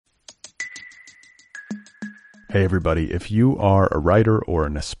Hey everybody, if you are a writer or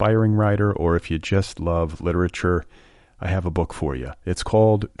an aspiring writer, or if you just love literature, I have a book for you. It's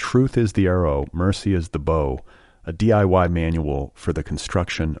called Truth is the Arrow, Mercy is the Bow, a DIY manual for the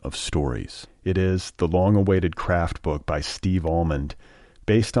construction of stories. It is the long-awaited craft book by Steve Almond,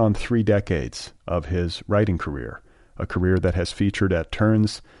 based on 3 decades of his writing career, a career that has featured at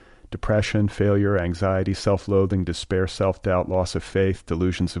turns depression, failure, anxiety, self-loathing, despair, self-doubt, loss of faith,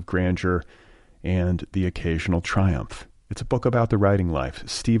 delusions of grandeur, and the occasional triumph. It's a book about the writing life.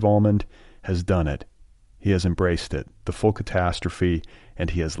 Steve Almond has done it. He has embraced it, the full catastrophe, and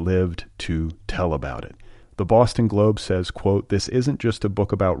he has lived to tell about it. The Boston Globe says, quote, "This isn't just a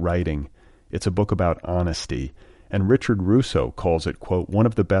book about writing, it's a book about honesty." And Richard Russo calls it, quote, "one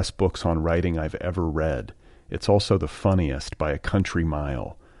of the best books on writing I've ever read. It's also the funniest by a country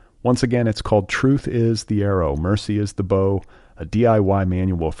mile." Once again, it's called Truth is the Arrow, Mercy is the Bow, a DIY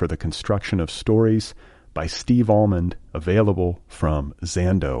manual for the construction of stories by Steve Almond, available from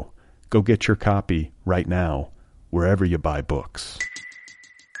Zando. Go get your copy right now, wherever you buy books.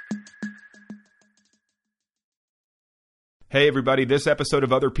 Hey everybody, this episode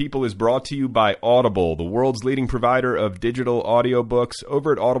of Other People is brought to you by Audible, the world's leading provider of digital audiobooks.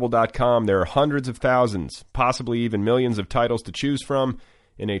 Over at audible.com, there are hundreds of thousands, possibly even millions of titles to choose from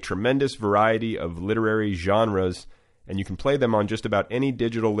in a tremendous variety of literary genres, and you can play them on just about any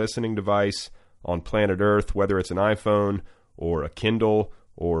digital listening device on planet Earth, whether it's an iPhone or a Kindle,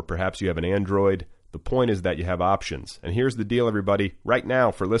 or perhaps you have an Android. The point is that you have options. And here's the deal, everybody. Right now,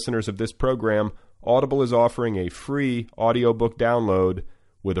 for listeners of this program, Audible is offering a free audiobook download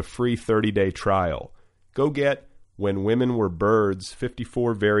with a free 30-day trial. Go get When Women Were Birds,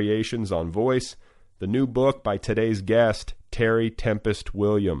 54 Variations on Voice, the new book by today's guest, Terry Tempest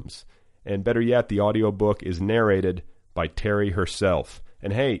Williams. And better yet, the audiobook is narrated by Terry herself.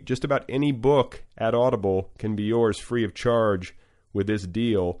 And hey, just about any book at Audible can be yours free of charge with this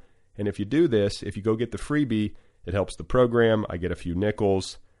deal. And if you do this, if you go get the freebie, it helps the program. I get a few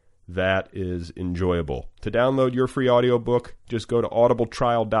nickels. That is enjoyable. To download your free audiobook, just go to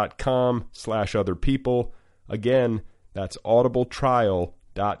audibletrial.com/otherpeople. Again, that's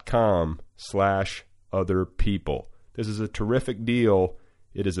audibletrial.com/otherpeople. This is a terrific deal.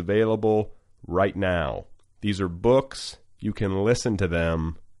 It is available right now. These are books. You can listen to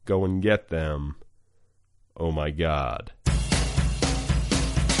them. Go and get them. Oh my God.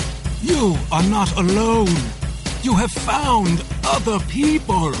 You are not alone. You have found other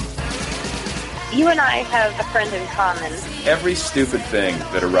people. You and I have a friend in common. Every stupid thing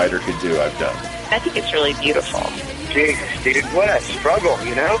that a writer could do, I've done. I think it's really beautiful. Jesus, dude, what a struggle,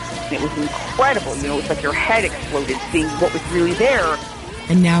 you know? It was incredible. You know, it's like your head exploded seeing what was really there.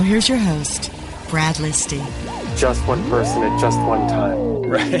 And now here's your host, Brad Listy. Just one person at just one time.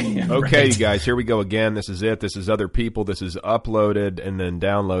 Right. Okay, you guys, here we go again. This is it. This is Other People. This is uploaded and then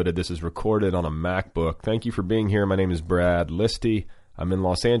downloaded. This is recorded on a MacBook. Thank you for being here. My name is Brad Listy. I'm in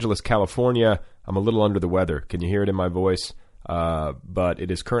Los Angeles, California. I'm a little under the weather. Can you hear it in my voice? But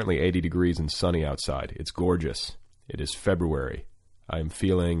it is currently 80 degrees and sunny outside. It's gorgeous. It is February. I'm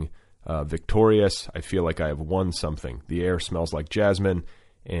feeling victorious. I feel like I have won something. The air smells like jasmine,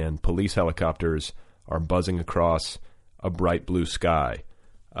 and police helicopters are buzzing across a bright blue sky.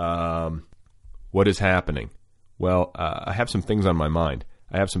 What is happening? Well, I have some things on my mind.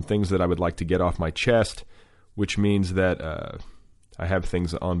 I have some things that I would like to get off my chest, which means that I have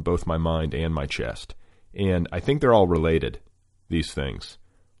things on both my mind and my chest. And I think they're all related, these things,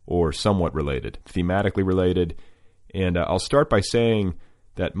 or somewhat related, thematically related. And I'll start by saying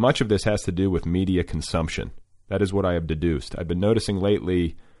that much of this has to do with media consumption. That is what I have deduced. I've been noticing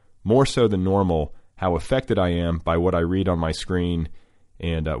lately, more so than normal, how affected I am by what I read on my screen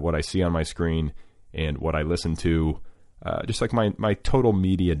and what I see on my screen and what I listen to, just like my total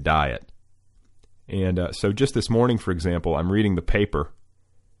media diet. And so just this morning, for example, I'm reading the paper.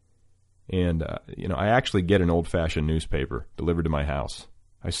 And, I actually get an old-fashioned newspaper delivered to my house.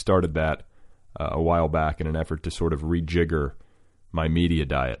 I started that a while back in an effort to sort of rejigger my media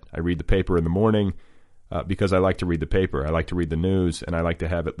diet. I read the paper in the morning because I like to read the paper. I like to read the news, and I like to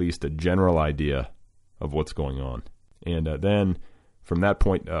have at least a general idea of what's going on. And then from that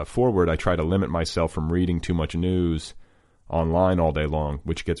point forward, I try to limit myself from reading too much news online all day long,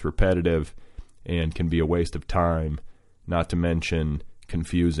 which gets repetitive and can be a waste of time, not to mention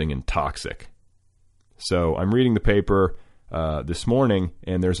confusing and toxic. So I'm reading the paper this morning,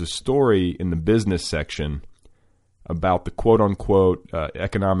 and there's a story in the business section about the quote-unquote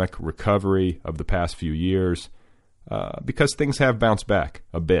economic recovery of the past few years because things have bounced back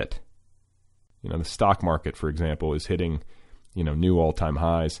a bit. The stock market, for example, is hitting new all-time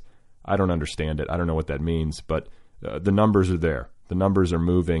highs. I don't understand it. I don't know what that means, but the numbers are there. The numbers are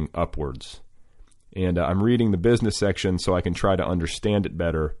moving upwards. And I'm reading the business section so I can try to understand it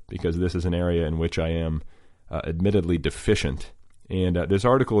better, because this is an area in which I am admittedly deficient. And this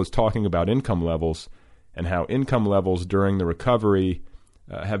article is talking about income levels and how income levels during the recovery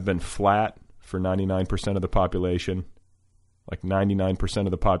have been flat for 99% of the population. Like 99%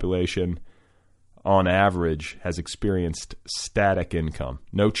 of the population, on average, has experienced static income,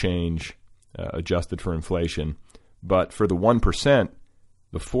 no change, adjusted for inflation. But for the 1%,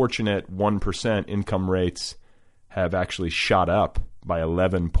 the fortunate 1% income rates have actually shot up by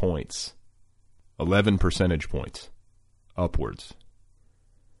 11 points, 11 percentage points upwards.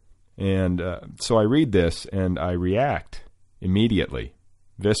 And so I read this and I react immediately,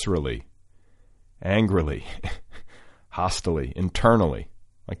 viscerally, angrily, hostilely, internally.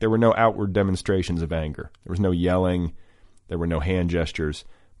 Like there were no outward demonstrations of anger. There was no yelling. There were no hand gestures.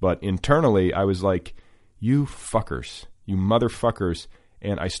 But internally, I was like, you fuckers, you motherfuckers.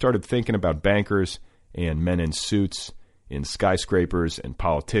 And I started thinking about bankers and men in suits in skyscrapers and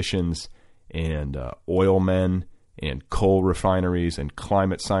politicians and oil men and coal refineries and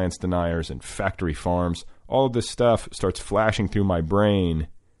climate science deniers and factory farms. All of this stuff starts flashing through my brain.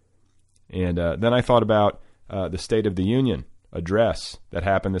 And then I thought about the State of the Union address that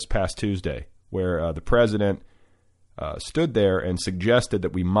happened this past Tuesday, where the president stood there and suggested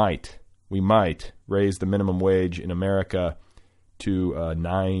that we might raise the minimum wage in America to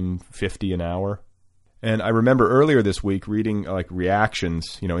 $9.50 an hour. And I remember earlier this week reading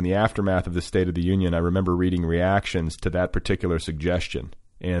reactions, in the aftermath of the State of the Union, I remember reading reactions to that particular suggestion.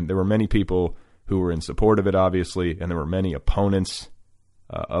 And there were many people who were in support of it, obviously, and there were many opponents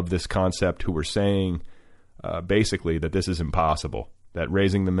of this concept who were saying basically that this is impossible, that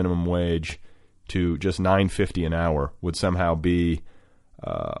raising the minimum wage to just $9.50 an hour would somehow be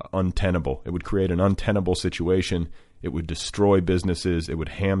untenable. It would create an untenable situation. It would destroy businesses. It would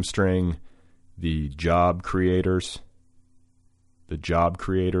hamstring the job creators,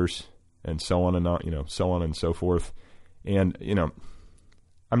 and so on and so forth. And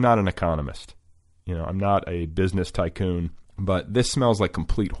I'm not an economist. I'm not a business tycoon, but this smells like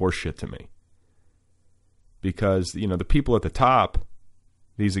complete horseshit to me. Because the people at the top,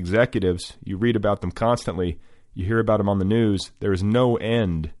 these executives, you read about them constantly. You hear about them on the news. There is no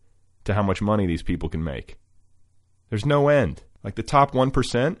end to how much money these people can make. There's no end. Like the top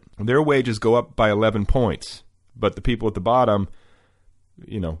 1%, their wages go up by 11 points. But the people at the bottom,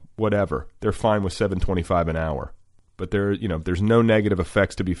 whatever. They're fine with $7.25 an hour. But there's no negative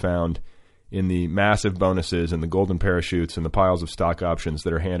effects to be found in the massive bonuses and the golden parachutes and the piles of stock options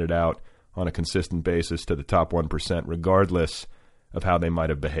that are handed out on a consistent basis to the top 1%, regardless of how they might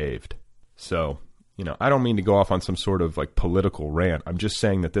have behaved. So, I don't mean to go off on some sort of political rant. I'm just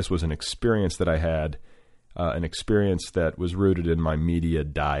saying that this was an experience that I had, an experience that was rooted in my media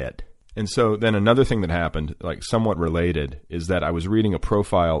diet. And so then another thing that happened, somewhat related, is that I was reading a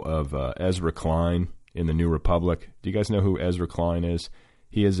profile of Ezra Klein in the New Republic. Do you guys know who Ezra Klein is?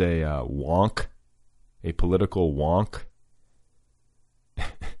 He is a wonk, a political wonk,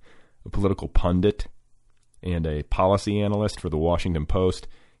 a political pundit, and a policy analyst for the Washington Post.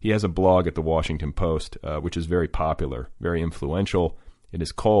 He has a blog at the Washington Post, which is very popular, very influential. It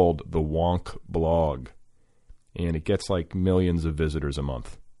is called the Wonk Blog, and it gets millions of visitors a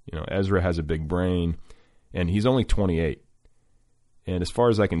month. Ezra has a big brain, and he's only 28. And as far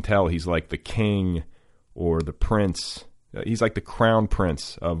as I can tell, he's like the king or the prince. He's like the crown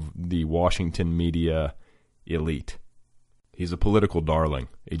prince of the Washington media elite. He's a political darling,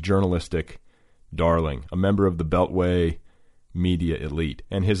 a journalistic darling, a member of the Beltway media elite.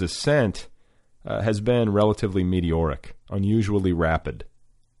 And his ascent has been relatively meteoric, unusually rapid.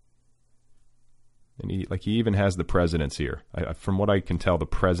 And he even has the president's ear. From what I can tell, the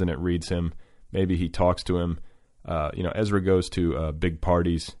president reads him. Maybe he talks to him. Ezra goes to big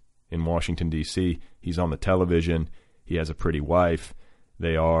parties in Washington, D.C. He's on the television. He has a pretty wife.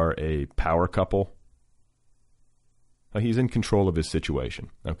 They are a power couple. He's in control of his situation,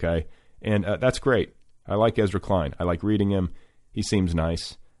 okay? And that's great. I like Ezra Klein. I like reading him. He seems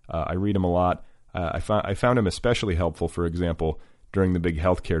nice. I read him a lot. I found him especially helpful, for example, during the big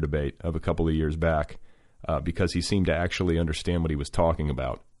healthcare debate of a couple of years back, because he seemed to actually understand what he was talking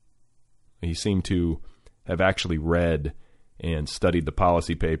about. He seemed to have actually read and studied the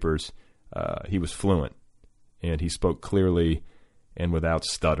policy papers. He was fluent, and he spoke clearly and without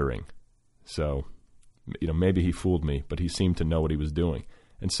stuttering. So, maybe he fooled me, but he seemed to know what he was doing.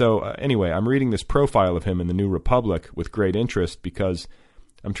 And so, anyway, I'm reading this profile of him in the New Republic with great interest because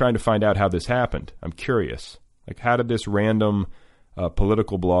I'm trying to find out how this happened. I'm curious. How did this random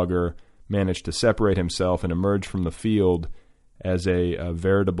political blogger, managed to separate himself and emerge from the field as a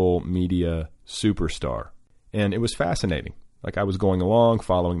veritable media superstar. And it was fascinating. Like, I was going along,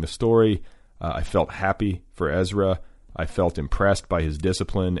 following the story. I felt happy for Ezra. I felt impressed by his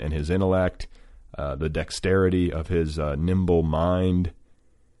discipline and his intellect, the dexterity of his nimble mind.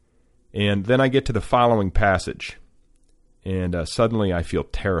 And then I get to the following passage, and suddenly I feel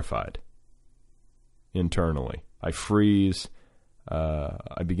terrified internally. I freeze.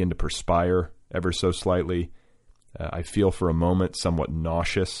 I begin to perspire ever so slightly. I feel for a moment somewhat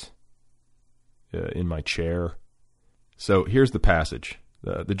nauseous in my chair. So here's the passage.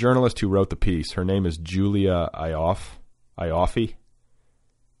 The journalist who wrote the piece, her name is Julia Ioffe. I don't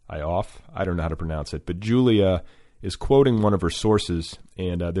know how to pronounce it, but Julia is quoting one of her sources,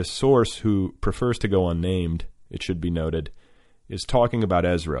 and this source, who prefers to go unnamed, it should be noted, is talking about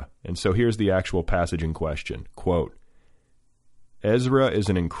Ezra. And so here's the actual passage in question. Quote, "Ezra is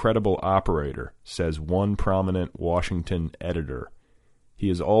an incredible operator," says one prominent Washington editor. "He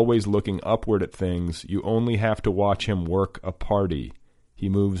is always looking upward at things. You only have to watch him work a party. He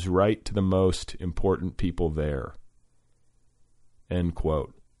moves right to the most important people there." End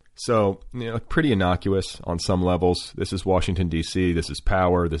quote. So, pretty innocuous on some levels. This is Washington, D.C. This is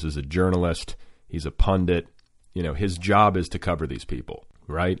power. This is a journalist. He's a pundit. His job is to cover these people,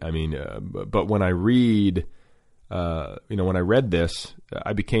 right? I mean, but when I read, when I read this,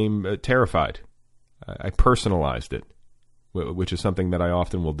 I became terrified. I personalized it, which is something that I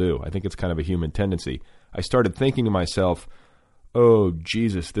often will do. I think it's kind of a human tendency. I started thinking to myself, oh,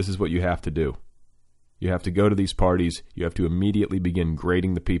 Jesus, this is what you have to do. You have to go to these parties. You have to immediately begin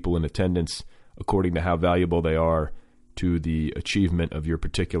grading the people in attendance according to how valuable they are to the achievement of your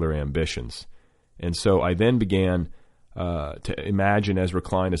particular ambitions. And so I then began to imagine Ezra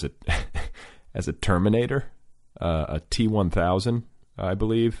Klein as a as a Terminator, a T-1000, I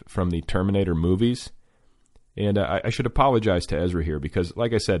believe, from the Terminator movies. And I should apologize to Ezra here because,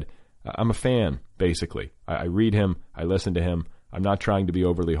 like I said, I'm a fan, basically. I read him. I listen to him. I'm not trying to be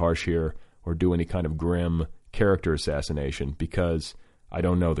overly harsh here or do any kind of grim character assassination because I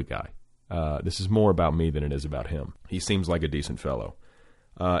don't know the guy. This is more about me than it is about him. He seems like a decent fellow.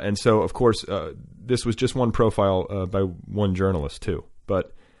 And so, of course, this was just one profile by one journalist, too.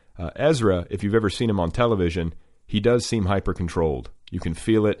 But Ezra, if you've ever seen him on television, he does seem hyper-controlled. You can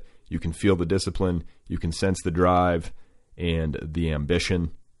feel it. You can feel the discipline. You can sense the drive and the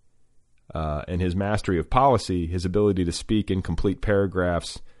ambition. And his mastery of policy, his ability to speak in complete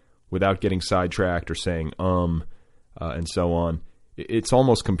paragraphs without getting sidetracked or saying and so on. It's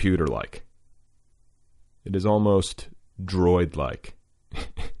almost computer-like. It is almost droid-like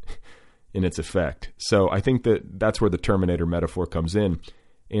in its effect. So I think that's where the Terminator metaphor comes in.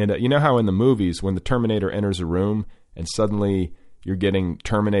 And you know how in the movies, when the Terminator enters a room and suddenly you're getting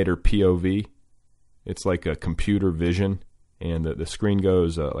Terminator POV? It's like a computer vision, and the screen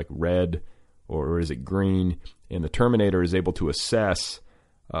goes like red, or is it green? And the Terminator is able to assess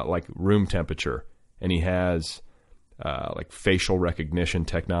like room temperature, and he has like facial recognition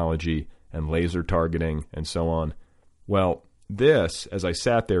technology and laser targeting and so on. Well, this, as I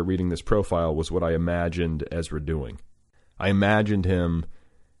sat there reading this profile, was what I imagined Ezra doing. I imagined him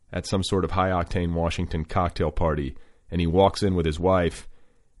at some sort of high-octane Washington cocktail party, and he walks in with his wife,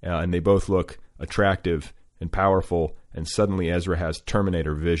 and they both look attractive and powerful, and suddenly Ezra has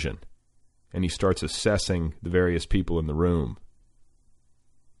Terminator vision, and he starts assessing the various people in the room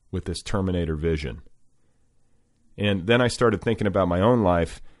with this Terminator vision. And then I started thinking about my own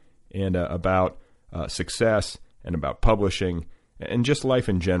life and about success and about publishing and just life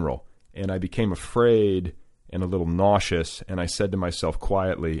in general. And I became afraid and a little nauseous, and I said to myself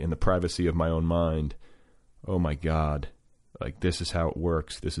quietly in the privacy of my own mind, oh my God, like this is how it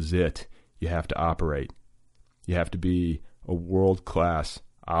works. This is it. You have to operate. You have to be a world-class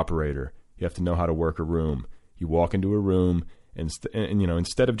operator. You have to know how to work a room. You walk into a room and you know,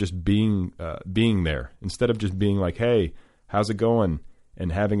 instead of just being there, instead of just being like, hey, how's it going?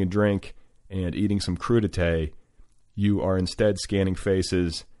 And having a drink and eating some crudité, you are instead scanning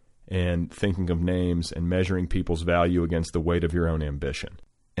faces and thinking of names and measuring people's value against the weight of your own ambition.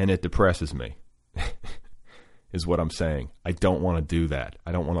 And it depresses me, is what I'm saying. I don't want to do that.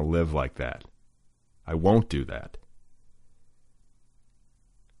 I don't want to live like that. I won't do that.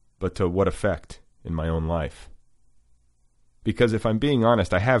 But to what effect in my own life? Because if I'm being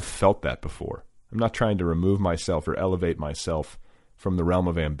honest, I have felt that before. I'm not trying to remove myself or elevate myself from the realm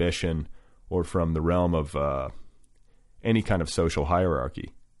of ambition or from the realm of any kind of social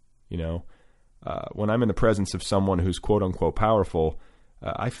hierarchy. You know, when I'm in the presence of someone who's quote-unquote powerful,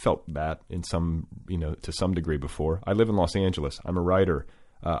 I felt that in some, to some degree before. I live in Los Angeles. I'm a writer.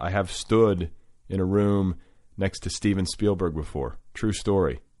 I have stood in a room next to Steven Spielberg before. True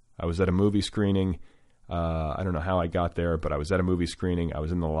story. I was at a movie screening. I don't know how I got there, but I was at a movie screening. I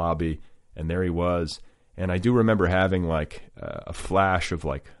was in the lobby, and there he was. And I do remember having like a flash of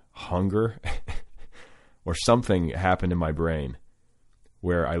like hunger or something happened in my brain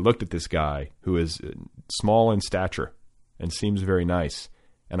where I looked at this guy who is small in stature and seems very nice.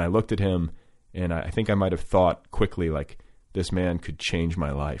 And I looked at him, and I think I might have thought quickly, like, this man could change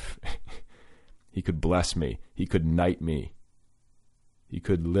my life. He could bless me. He could knight me. He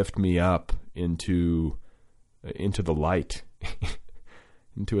could lift me up into the light,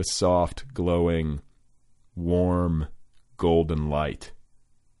 into a soft, glowing, warm, golden light.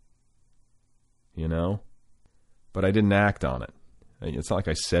 But I didn't act on it. It's not like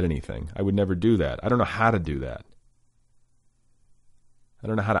I said anything. I would never do that. I don't know how to do that. I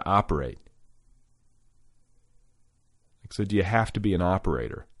don't know how to operate. So do you have to be an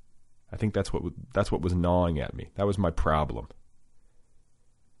operator? I think that's what was gnawing at me. That was my problem.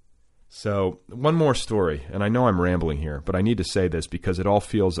 So one more story, and I know I'm rambling here, but I need to say this because it all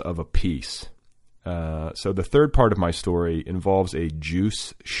feels of a piece. So the third part of my story involves a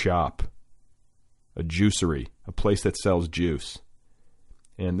juice shop, a juicery, a place that sells juice.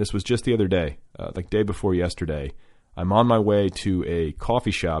 And this was just the other day, like day before yesterday. I'm on my way to a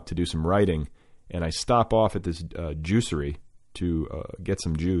coffee shop to do some writing, and I stop off at this juicery to get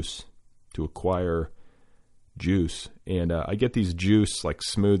some juice, to acquire juice. And I get these juice, like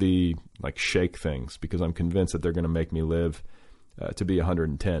smoothie, like shake things, because I'm convinced that they're going to make me live to be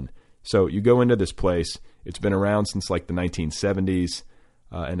 110. So you go into this place. It's been around since like the 1970s,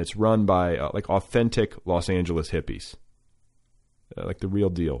 and it's run by like authentic Los Angeles hippies, like the real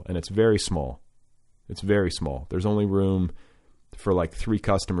deal. And it's very small. It's very small. There's only room for like 3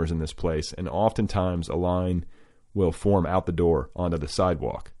 customers in this place, and oftentimes a line will form out the door onto the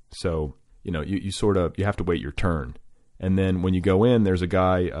sidewalk. So, you have to wait your turn. And then when you go in, there's a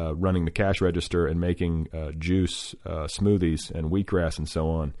guy running the cash register and making juice, smoothies, and wheatgrass and so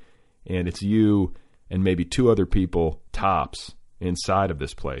on. And it's you and maybe 2 other people, tops, inside of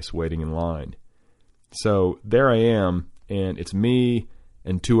this place waiting in line. So there I am, and it's me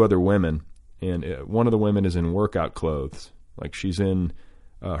and 2 other women. And one of the women is in workout clothes. Like she's in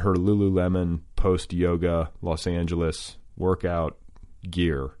her Lululemon post-yoga Los Angeles workout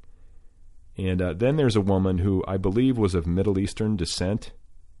gear. And then there's a woman who I believe was of Middle Eastern descent.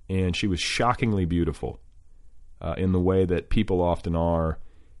 And she was shockingly beautiful in the way that people often are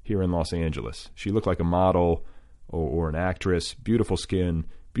here in Los Angeles. She looked like a model or an actress. Beautiful skin,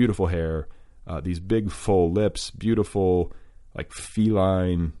 beautiful hair, these big full lips, beautiful like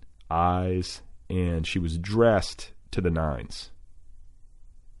feline eyes, and she was dressed to the nines.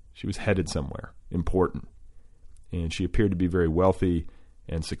 She was headed somewhere important, and she appeared to be very wealthy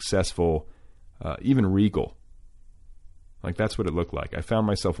and successful, even regal. Like that's what it looked like. I found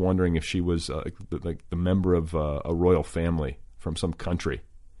myself wondering if she was like the member of a royal family from some country,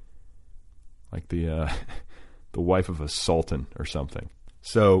 like the wife of a sultan or something.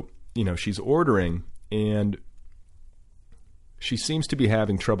 So she's ordering, and she seems to be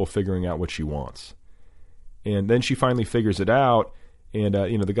having trouble figuring out what she wants. And then she finally figures it out, and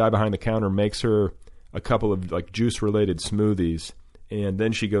the guy behind the counter makes her a couple of like juice-related smoothies, and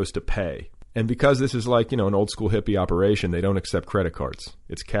then she goes to pay. And because this is like, an old-school hippie operation, they don't accept credit cards.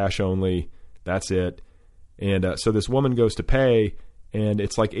 It's cash only. That's it. And so this woman goes to pay, and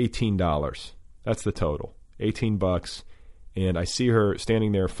it's like $18. That's the total, $18. And I see her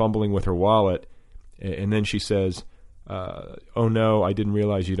standing there fumbling with her wallet, and then she says, "Oh no, I didn't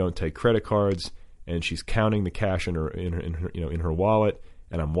realize you don't take credit cards." And she's counting the cash in her wallet,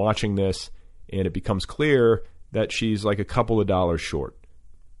 and I'm watching this, and it becomes clear that she's like a couple of dollars short,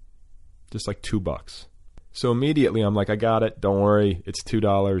 just like $2. So immediately I'm like, "I got it. Don't worry. It's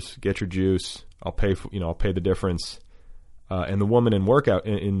 $2. Get your juice. I'll pay. I'll pay the difference." And the woman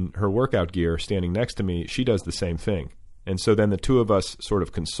in her workout gear standing next to me, she does the same thing. And so then the 2 of us sort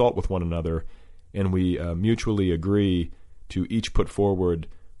of consult with one another, and we mutually agree to each put forward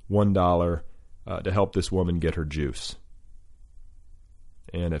 $1 to help this woman get her juice.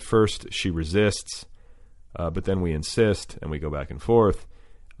 And at first she resists, but then we insist, and we go back and forth,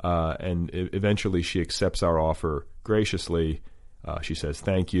 and eventually she accepts our offer graciously. She says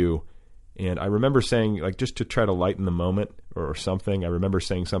thank you. And I remember saying, like, just to try to lighten the moment or something, I remember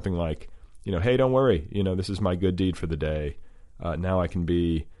saying something like, "Hey, don't worry, this is my good deed for the day. Now I can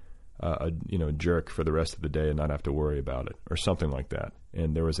be a jerk for the rest of the day and not have to worry about it," or something like that.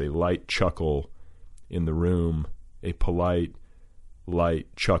 And there was a light chuckle in the room, a polite, light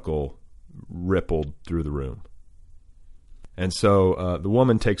chuckle rippled through the room. And so the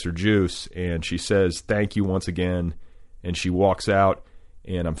woman takes her juice and she says, "Thank you once again." And she walks out,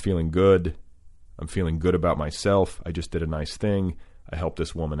 and I'm feeling good. I'm feeling good about myself. I just did a nice thing. I helped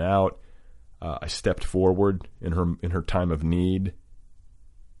this woman out. I stepped forward in her time of need.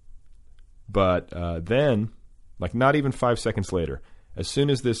 But then, like not even 5 seconds later, as soon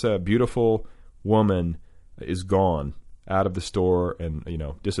as this beautiful woman is gone out of the store and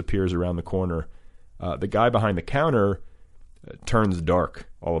disappears around the corner, the guy behind the counter turns dark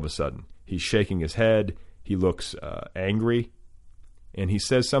all of a sudden. He's shaking his head. He looks angry, and he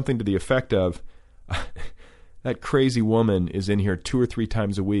says something to the effect of, "That crazy woman is in here 2 or 3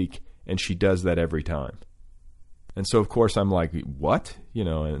 times a week, and she does that every time." And so, of course, I'm like, "What?"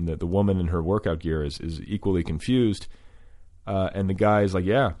 And the woman in her workout gear is equally confused. And the guy is like,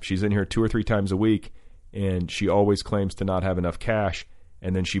 "Yeah, she's in here 2 or 3 times a week, and she always claims to not have enough cash,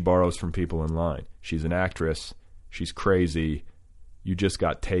 and then she borrows from people in line. She's an actress. She's crazy. You just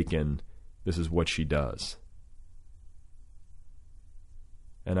got taken. This is what she does."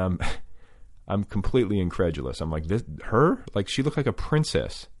 And I'm completely incredulous. I'm like, her? Like, she looked like a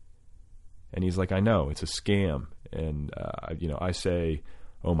princess. And he's like, "I know, it's a scam." And, I say,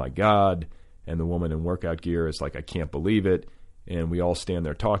 "Oh my God." And the woman in workout gear is like, "I can't believe it." And we all stand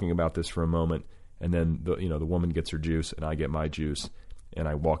there talking about this for a moment. And then the woman gets her juice and I get my juice. And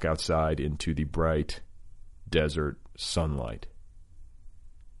I walk outside into the bright desert sunlight.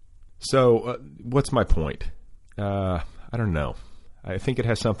 So what's my point? I don't know. I think it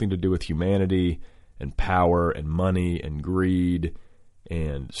has something to do with humanity and power and money and greed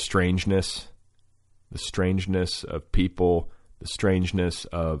and strangeness, the strangeness of people, the strangeness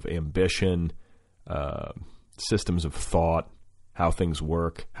of ambition, systems of thought, how things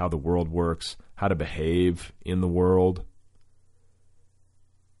work, how the world works, how to behave in the world.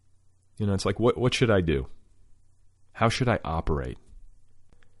 It's like, what should I do? How should I operate?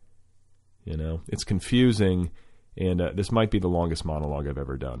 It's confusing, and this might be the longest monologue I've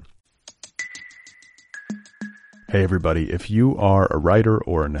ever done. Hey everybody, if you are a writer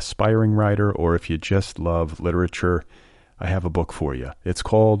or an aspiring writer, or if you just love literature, I have a book for you. It's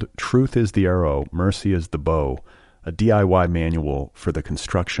called Truth is the Arrow, Mercy is the Bow, a DIY manual for the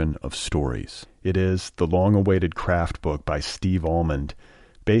construction of stories. It is the long-awaited craft book by Steve Almond,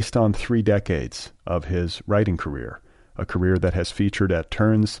 based on 3 decades of his writing career, a career that has featured at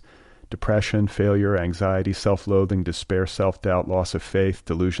turns depression, failure, anxiety, self-loathing, despair, self-doubt, loss of faith,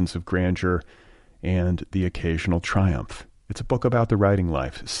 delusions of grandeur, and the occasional triumph. It's a book about the writing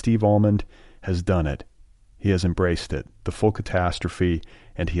life. Steve Almond has done it. He has embraced it, the full catastrophe,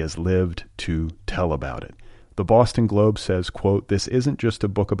 and he has lived to tell about it. The Boston Globe says, quote, "This isn't just a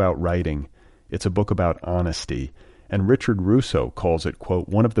book about writing, it's a book about honesty." And Richard Russo calls it, quote,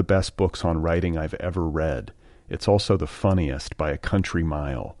 "one of the best books on writing I've ever read. It's also the funniest by a country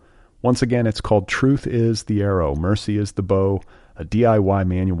mile." Once again, it's called Truth is the Arrow, Mercy is the Bow, a DIY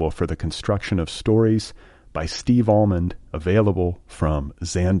manual for the construction of stories by Steve Almond, available from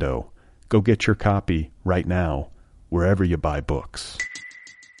Zando. Go get your copy right now, wherever you buy books.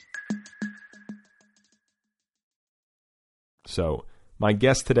 So, my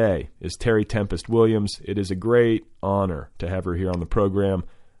guest today is Terry Tempest Williams. It is a great honor to have her here on the program.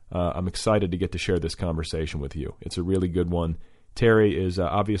 I'm excited to get to share this conversation with you. It's a really good one. Terry is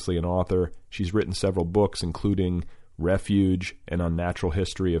obviously an author. She's written several books, including Refuge, An Unnatural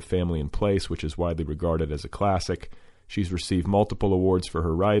History of Family and Place, which is widely regarded as a classic. She's received multiple awards for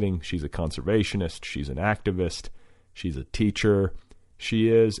her writing. She's a conservationist. She's an activist. She's a teacher. She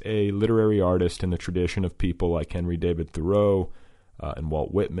is a literary artist in the tradition of people like Henry David Thoreau and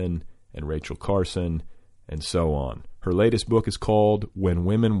Walt Whitman and Rachel Carson and so on. Her latest book is called When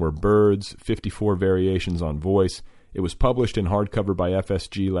Women Were Birds, 54 Variations on Voice. It was published in hardcover by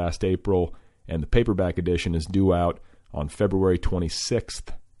FSG last April, and the paperback edition is due out on February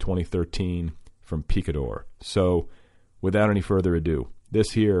 26th, 2013 from Picador. So, without any further ado,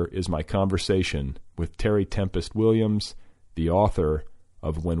 this here is my conversation with Terry Tempest Williams, the author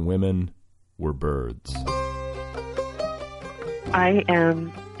of When Women Were Birds. I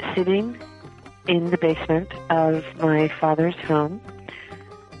am sitting in the basement of my father's home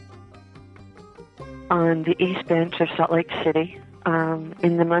on the east bench of Salt Lake City.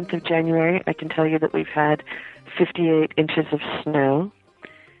 In the month of January, I can tell you that we've had 58 inches of snow,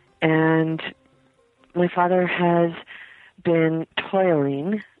 and my father has been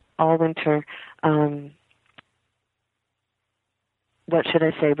toiling all winter, what should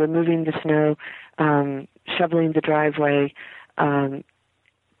I say, removing the snow, shoveling the driveway,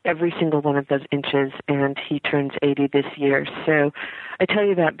 every single one of those inches, and he turns 80 this year. So I tell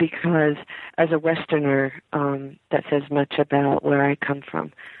you that because as a Westerner, that says much about where I come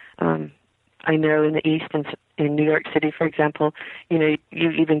from. I know in the East, in New York City, for example, you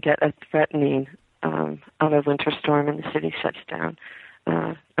even get a threatening of a winter storm and the city shuts down.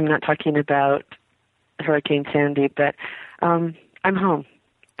 I'm not talking about Hurricane Sandy, but I'm home,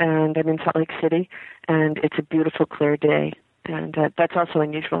 and I'm in Salt Lake City, and it's a beautiful, clear day. And that's also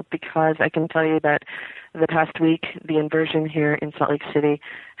unusual because I can tell you that the past week, the inversion here in Salt Lake City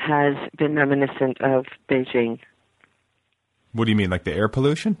has been reminiscent of Beijing. What do you mean, like the air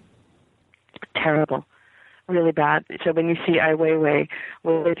pollution? Terrible. Really bad. So when you see Ai Weiwei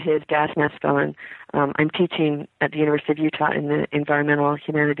with his gas mask on, I'm teaching at the University of Utah in the Environmental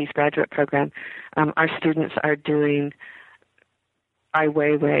Humanities Graduate Program. Our students are doing Ai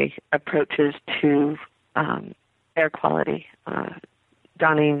Weiwei approaches to air quality,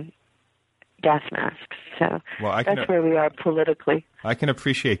 donning gas masks. So that's where we are politically. I can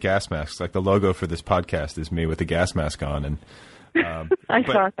appreciate gas masks. Like the logo for this podcast is me with a gas mask on, and I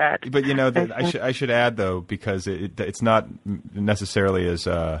saw that. But I should add though, because it's not necessarily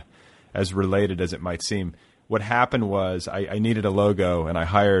as related as it might seem. What happened was I needed a logo, and I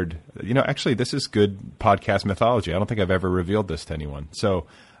hired. Actually, this is good podcast mythology. I don't think I've ever revealed this to anyone. So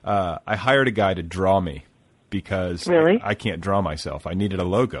I hired a guy to draw me. Because I can't draw myself. I needed a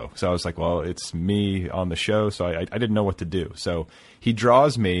logo. So I was like, well, it's me on the show, so I didn't know what to do. So he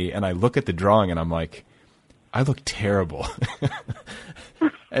draws me, and I look at the drawing, and I'm like, I look terrible.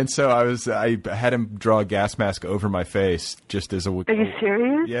 And so I had him draw a gas mask over my face just as a... Are you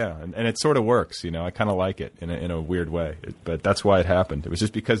serious? Yeah, and it sort of works. I kind of like it in a weird way. But that's why it happened. It was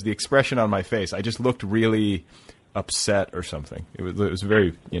just because the expression on my face, I just looked really... upset or something. It was a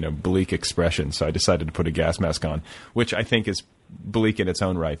very bleak expression, so I decided to put a gas mask on, which I think is bleak in its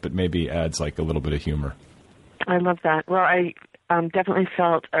own right, but maybe adds like a little bit of humor. I love that. Well, I definitely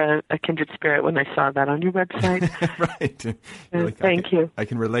felt a kindred spirit when I saw that on your website. Right. Like, thank you. I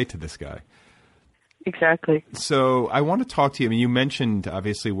can relate to this guy. Exactly. So I want to talk to you. I mean, you mentioned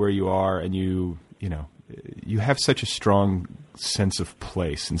obviously where you are, and you have such a strong sense of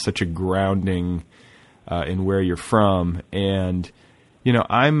place and such a grounding in where you're from, and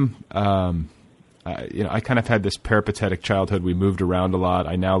I kind of had this peripatetic childhood. We moved around a lot.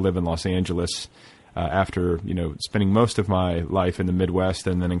 I now live in Los Angeles after spending most of my life in the Midwest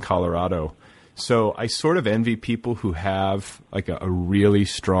and then in Colorado. So I sort of envy people who have like a really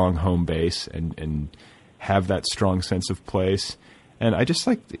strong home base and have that strong sense of place. And I just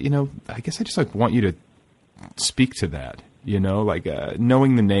want you to speak to that.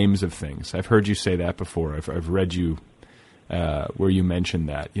 Knowing the names of things. I've heard you say that before. I've read you where you mentioned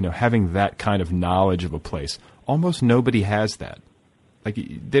that. Having that kind of knowledge of a place. Almost nobody has that. Like,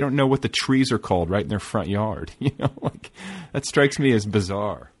 they don't know what the trees are called right in their front yard. That strikes me as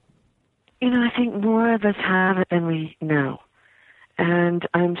bizarre. I think more of us have it than we know. And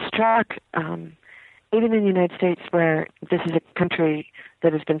I'm struck, even in the United States, where this is a country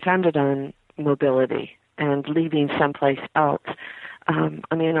that has been founded on mobility and leaving someplace else.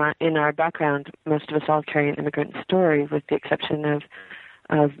 In our background, most of us all carry an immigrant story, with the exception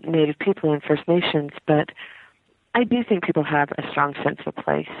of Native people and First Nations. But I do think people have a strong sense of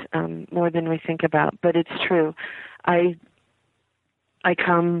place, more than we think about. But it's true. I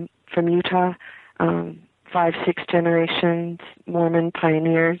come from Utah, 5-6 generations, Mormon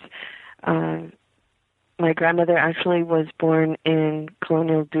pioneers. My grandmother actually was born in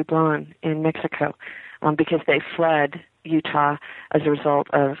Colonial Dublon in Mexico. Because they fled Utah as a result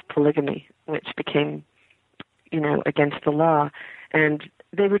of polygamy, which became, against the law, and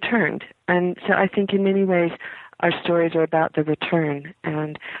they returned. And so I think in many ways our stories are about the return,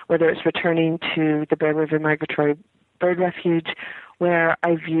 and whether it's returning to the Bear River Migratory Bird Refuge, where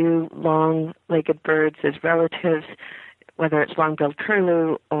I view long-legged birds as relatives, whether it's long-billed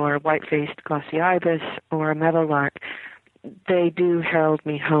curlew or white-faced glossy ibis or a meadowlark, they do herald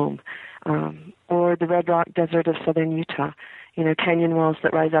me home. Or the Red Rock Desert of southern Utah, canyon walls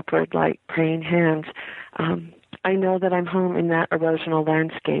that rise upward like praying hands. I know that I'm home in that erosional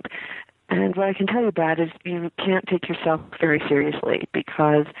landscape. And what I can tell you, Brad, is you can't take yourself very seriously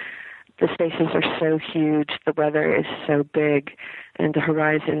because the spaces are so huge, the weather is so big, and the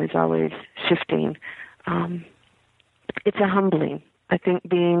horizon is always shifting. It's a humbling. I think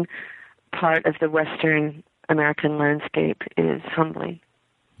being part of the Western American landscape is humbling.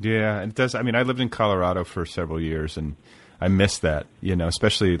 Yeah, it does. I mean, I lived in Colorado for several years, and I miss that,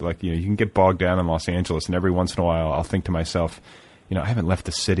 especially you can get bogged down in Los Angeles, and every once in a while I'll think to myself, I haven't left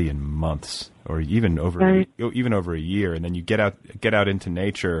the city in months, or even over a year. And then you get out into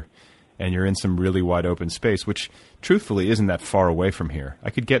nature, and you're in some really wide open space, which truthfully isn't that far away from here. I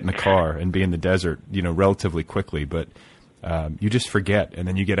could get in the car and be in the desert, relatively quickly, but you just forget. And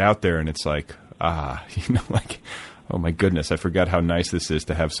then you get out there, and it's like, like, oh my goodness, I forgot how nice this is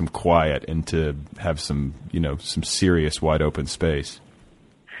to have some quiet and to have some, some serious wide open space.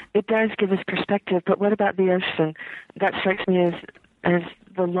 It does give us perspective, but what about the ocean? That strikes me as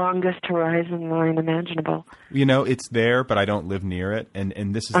the longest horizon line imaginable. It's there, but I don't live near it,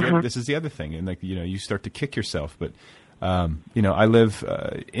 and this is this is the other thing, and you start to kick yourself. But I live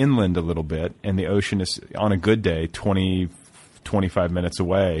inland a little bit, and the ocean is on a good day 20, 25 minutes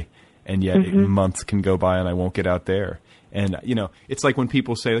away, and yet months can go by and I won't get out there. And it's like when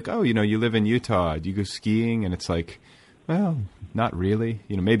people say like, oh, you live in Utah, do you go skiing? And it's like, well, not really.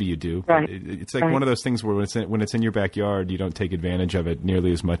 Maybe you do. Right. It's like one of those things where when it's in your backyard, you don't take advantage of it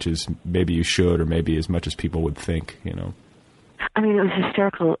nearly as much as maybe you should, or maybe as much as people would think. I mean, it was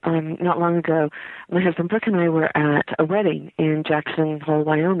hysterical. Not long ago, my husband Brooke and I were at a wedding in Jackson Hole,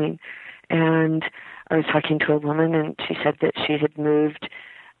 Wyoming, and I was talking to a woman, and she said that she had moved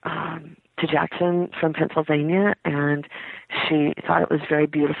to Jackson from Pennsylvania, and she thought it was very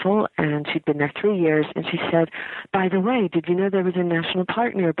beautiful, and she'd been there 3 years, and she said, by the way, did you know there was a national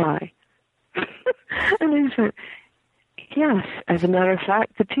park nearby? And I just went, yes, as a matter of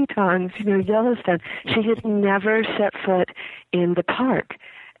fact, the Tetons, Yellowstone. She had never set foot in the park.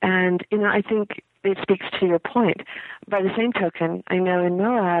 And, I think it speaks to your point. By the same token, I know in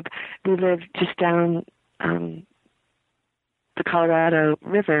Moab, we live just down the Colorado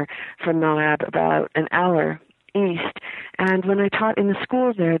River from Moab, about an hour east. And when I taught in the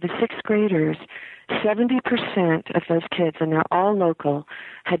school there, the sixth graders, 70% of those kids, and they're all local,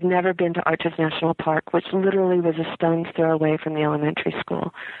 had never been to Arches National Park, which literally was a stone's throw away from the elementary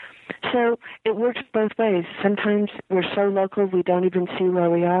school. So it works both ways. Sometimes we're so local we don't even see where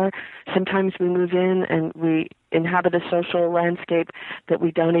we are. Sometimes we move in and we inhabit a social landscape that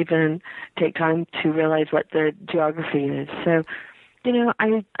we don't even take time to realize what the geography is. So,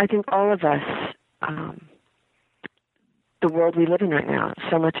 I think all of us, the world we live in right now,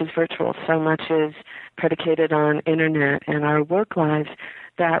 so much is virtual, so much is predicated on internet and our work lives,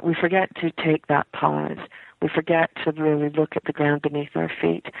 that we forget to take that pause. We forget to really look at the ground beneath our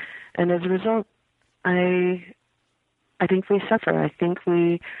feet. And as a result, I think we suffer. I think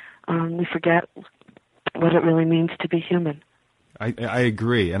we forget what it really means to be human. I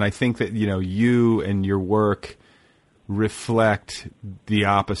agree. And I think that, you and your work reflect the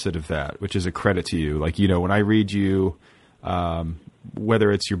opposite of that, which is a credit to you. Like, when I read you, whether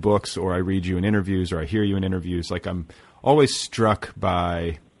it's your books or I read you in interviews or I hear you in interviews, like I'm always struck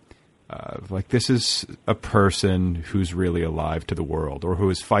by like this is a person who's really alive to the world, or who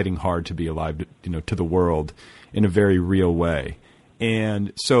is fighting hard to be alive, to the world in a very real way.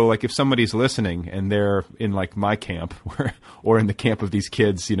 And so, like, if somebody's listening and they're in like my camp, or in the camp of these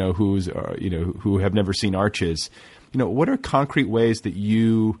kids, who have never seen Arches, what are concrete ways that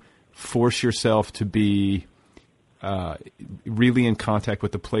you force yourself to be really in contact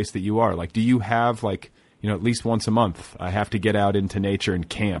with the place that you are? Like, do you have like, at least once a month, I have to get out into nature and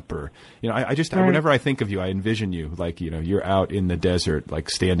camp, or, whenever I think of you, I envision you like, you're out in the desert, like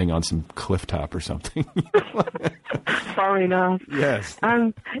standing on some cliff top or something. Far enough. Yes.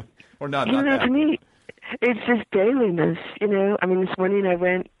 Or not. To me, it's just dailiness. This morning I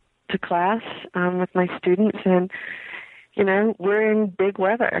went to class with my students, and, we're in big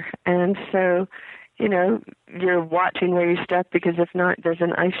weather. And so, you're watching where you step, because if not, there's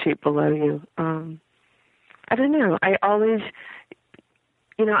an ice sheet below you. I don't know. I always,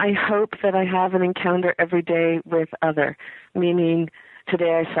 I hope that I have an encounter every day with other, meaning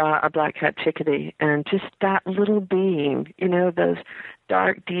today I saw a black-capped chickadee, and just that little being, those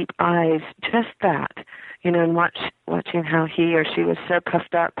dark, deep eyes, just that, and watching how he or she was so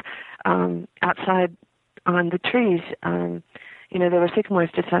puffed up outside on the trees. There were sycamores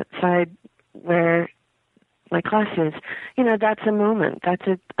just outside where my class is. That's a moment. That's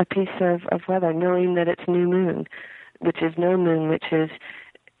a piece of weather, knowing that it's new moon, which is no moon, which is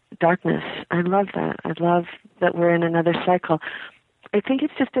darkness. I love that. I love that we're in another cycle. I think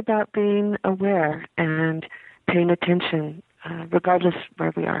it's just about being aware and paying attention, regardless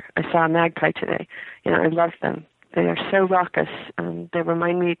where we are. I saw a magpie today. I love them. They are so raucous. They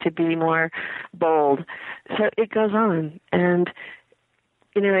remind me to be more bold. So it goes on. And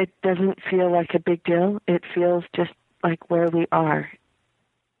it doesn't feel like a big deal. It feels just like where we are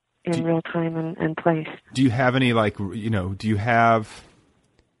in real time and place. Do you have any, like, do you have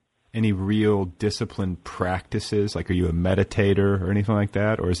any real disciplined practices? Like, are you a meditator or anything like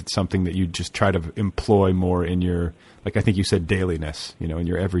that? Or is it something that you just try to employ more in your, like I think you said, dailiness, you know, in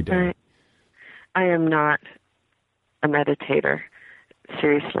your everyday? I am not a meditator.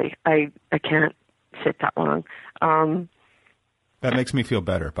 Seriously. I can't sit that long. That makes me feel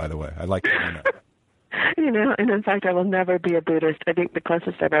better, by the way. I like that. You know, and in fact, I will never be a Buddhist. I think the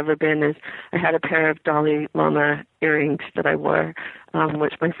closest I've ever been is I had a pair of Dalai Lama earrings that I wore,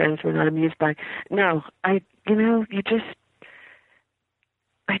 which my friends were not amused by. No, I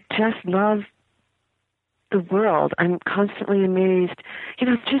just love the world. I'm constantly amazed. You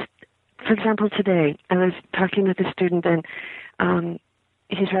know, just, for example, today, I was talking with a student, and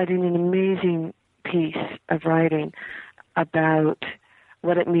he's writing an amazing piece of writing about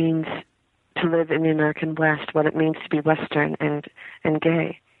what it means to live in the American West, what it means to be Western and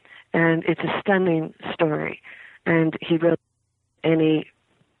gay. And it's a stunning story. And he wrote any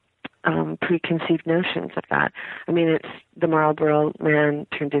preconceived notions of that. I mean, it's the Marlboro Man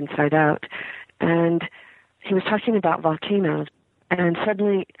turned inside out. And he was talking about volcanoes. And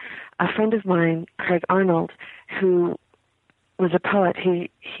suddenly a friend of mine, Craig Arnold, who was a poet, he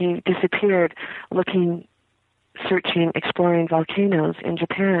disappeared looking, searching, exploring volcanoes in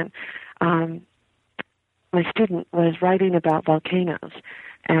Japan. My student was writing about volcanoes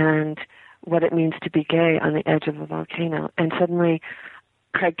and what it means to be gay on the edge of a volcano. And suddenly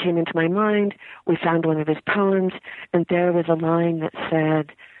Craig came into my mind. We found one of his poems, and there was a line that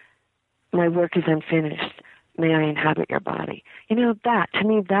said, "My work is unfinished. May I inhabit your body." You know, that, to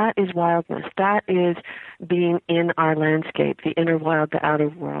me, that is wildness. That is being in our landscape, the inner wild, the outer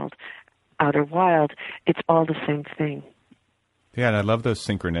world. Outer wild, it's all the same thing. Yeah, and I love those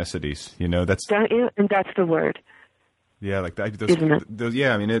synchronicities. You know, that's, don't you? And that's the word. Yeah, like those.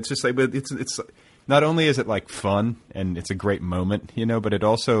 Yeah, I mean, it's just like, but it's not only is it like fun and it's a great moment, you know, but it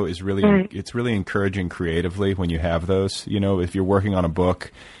also is really it's really encouraging creatively when you have those. You know, if you're working on a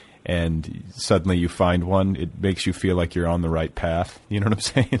book and suddenly you find one, it makes you feel like you're on the right path. You know what I'm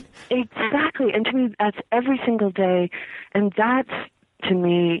saying? Exactly, and to me, that's every single day, and that's, to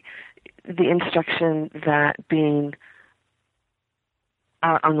me, the instruction that being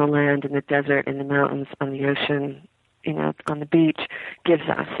out on the land, in the desert, in the mountains, on the ocean, you know, on the beach, gives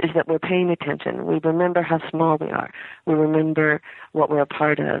us, is that we're paying attention. We remember how small we are. We remember what we're a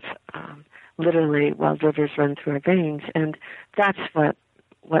part of, literally, while rivers run through our veins. And that's what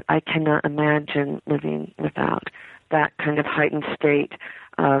I cannot imagine living without, that kind of heightened state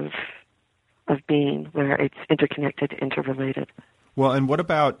of being where it's interconnected, interrelated. Well, and what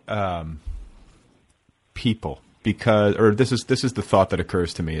about people? Because, or this is the thought that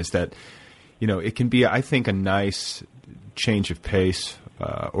occurs to me, is that, you know, it can be, I think, a nice change of pace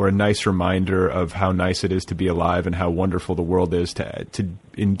or a nice reminder of how nice it is to be alive and how wonderful the world is to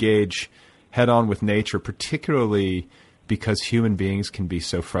engage head on with nature, particularly because human beings can be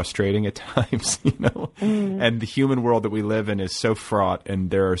so frustrating at times, you know, and the human world that we live in is so fraught, and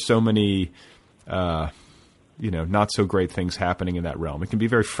there are so many, you know, not so great things happening in that realm. It can be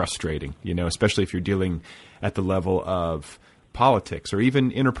very frustrating, you know, especially if you're dealing at the level of politics or even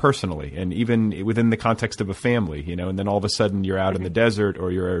interpersonally and even within the context of a family, you know, and then all of a sudden you're out in the desert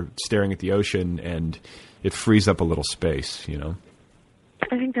or you're staring at the ocean and it frees up a little space, you know.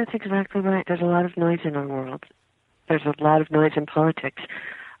 I think that's exactly right. There's a lot of noise in our world. There's a lot of noise in politics.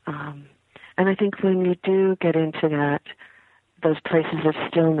 And I think when you do get into those places of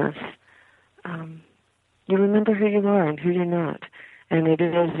stillness, you remember who you are and who you're not. And it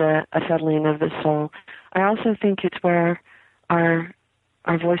is a settling of the soul. I also think it's where our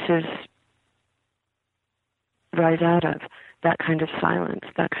voices rise out of, that kind of silence,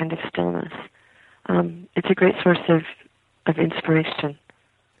 that kind of stillness. It's a great source of inspiration.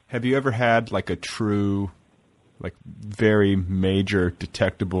 Have you ever had like a true, like very major,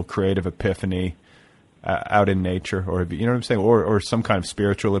 detectable, creative epiphany out in nature, or have you know what I'm saying, or some kind of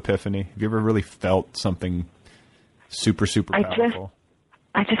spiritual epiphany? Have you ever really felt something super powerful?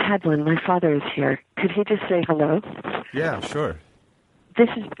 I just had one. My father is here. Could he just say hello? Yeah, sure. This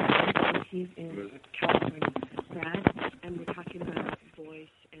is he's in California, Brad, and we're talking about voice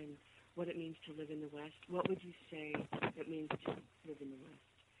and what it means to live in the West. What would you say it means to live in the West?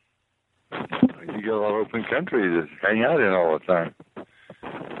 You got a lot of open country to hang out in all the time.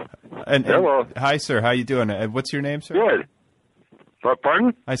 And hello. Hi, sir. How you doing? What's your name, sir? Good.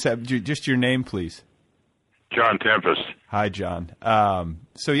 Pardon? I said just your name, please. John Tempest. Hi, John.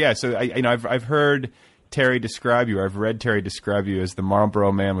 So I've heard Terry describe you. I've read Terry describe you as the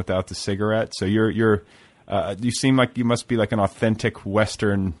Marlboro Man without the cigarette. So you seem like you must be like an authentic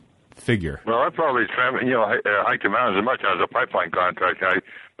Western figure. Well, I probably hiked the mountains as much as a pipeline contract.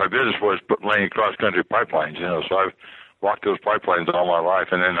 my business was laying cross-country pipelines, so I've walked those pipelines all my life.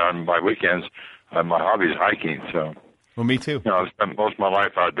 And then on my weekends, my hobby is hiking. So, well, me too. I've spent most of my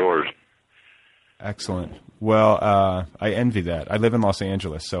life outdoors. Excellent. Well, I envy that. I live in Los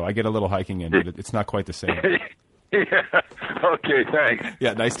Angeles, so I get a little hiking in, but it's not quite the same. Yeah. Okay, thanks.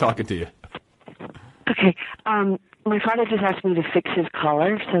 Yeah, nice talking to you. Okay. My father just asked me to fix his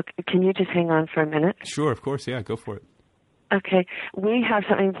collar, so can you just hang on for a minute? Sure, of course. Yeah, go for it. Okay. We have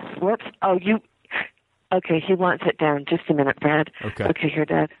something. Whoops. Oh, you. Okay, he wants it down. Just a minute, Brad. Okay. Okay, here,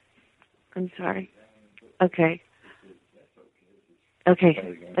 Dad. I'm sorry. Okay.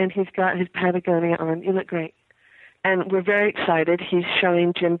 Okay. And he's got his Patagonia on. You look great. And we're very excited. He's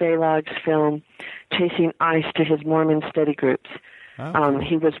showing Jim Balog's film, Chasing Ice, to his Mormon study groups. Oh.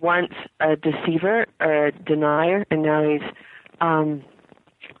 He was once a deceiver or a denier, and now he's a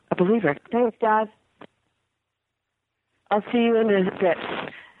believer. Thanks, Dad. I'll see you in a bit.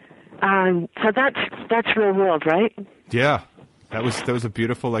 So that's real world, right? Yeah, that was a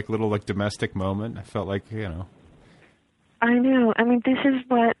beautiful little domestic moment. I felt like I know. I mean, this is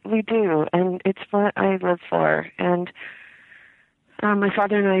what we do, and it's what I live for. And my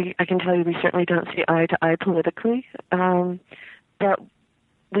father and I can tell you, we certainly don't see eye to eye politically, but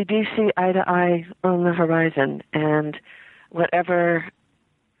we do see eye to eye on the horizon. And whatever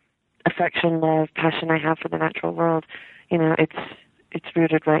affection, love, passion I have for the natural world, it's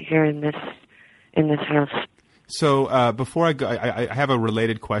rooted right here in this house. So before I go, I have a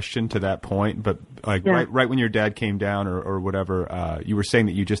related question to that point, but right when your dad came down or whatever, you were saying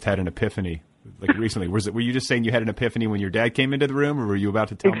that you just had an epiphany recently. Were you just saying you had an epiphany when your dad came into the room, or were you about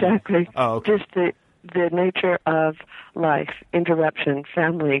to tell me? Exactly. Oh, okay. Just the nature of life, interruption,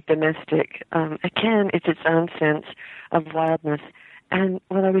 family, domestic. Again, it's its own sense of wildness. And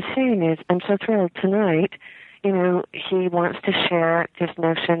what I was saying is, I'm so thrilled tonight. He wants to share this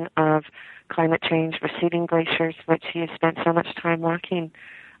notion of climate change, receding glaciers, which he has spent so much time walking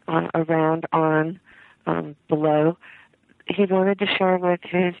around on, below. He wanted to share with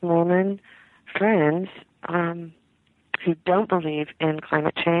his Mormon friends who don't believe in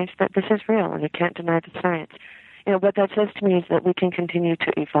climate change that this is real and you can't deny the science. What that says to me is that we can continue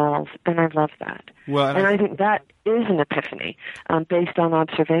to evolve, and I love that. Well, and I think that is an epiphany based on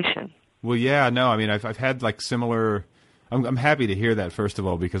observation. Well, yeah, no, I mean, I've had similar. I'm happy to hear that, first of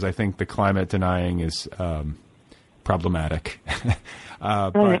all, because I think the climate denying is problematic.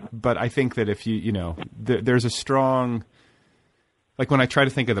 But I think that if there's a strong, when I try to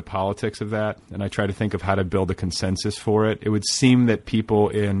think of the politics of that, and I try to think of how to build a consensus for it, it would seem that people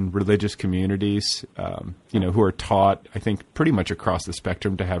in religious communities, who are taught, I think, pretty much across the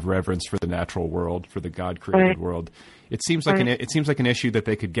spectrum to have reverence for the natural world, for the God-created world. It seems like an issue that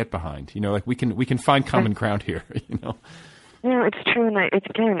they could get behind. We can find common ground here. Yeah, it's true,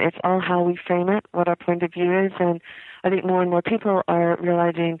 and it's all how we frame it, what our point of view is, and I think more and more people are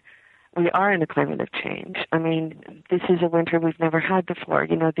realizing we are in a climate of change. I mean, this is a winter we've never had before.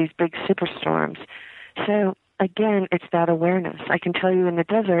 These big superstorms. So again, it's that awareness. I can tell you, in the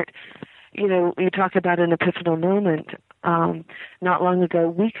desert, you talk about an epiphanal moment. Not long ago,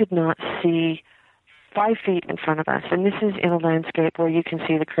 we could not see 5 feet in front of us, and this is in a landscape where you can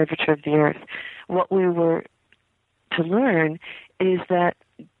see the curvature of the earth. What we were to learn is that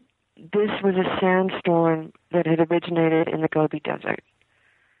this was a sandstorm that had originated in the Gobi Desert.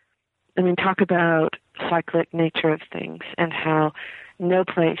 I mean, talk about cyclic nature of things and how no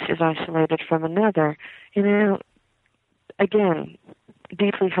place is isolated from another. Again,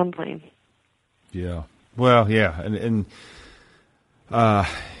 deeply humbling. Yeah. Well, yeah, and I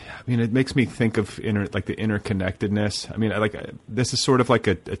mean, it makes me think of the interconnectedness. I mean, this is sort of like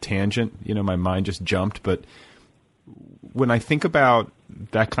a tangent. My mind just jumped. But when I think about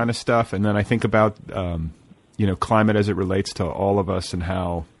that kind of stuff, and then I think about climate as it relates to all of us, and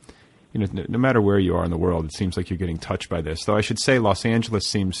how no matter where you are in the world, it seems like you're getting touched by this. Though I should say, Los Angeles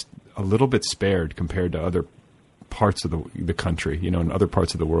seems a little bit spared compared to other parts of the country, and other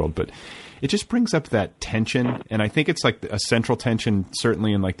parts of the world. But it just brings up that tension, and I think it's like a central tension,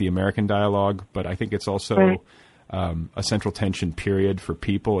 certainly in the American dialogue, but I think it's also a central tension period for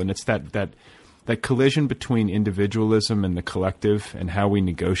people, and it's that collision between individualism and the collective, and how we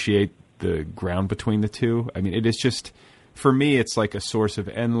negotiate the ground between the two. I mean, it is just, for me, it's like a source of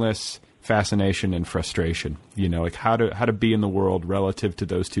endless fascination and frustration. How to be in the world relative to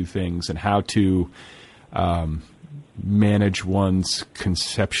those two things, and how to manage one's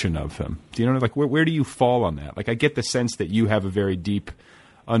conception of them. Do you know, where do you fall on that? I get the sense that you have a very deep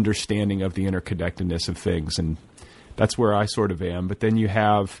understanding of the interconnectedness of things, and that's where I sort of am. But then you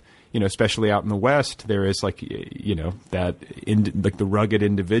have, especially out in the West, there is like, like the rugged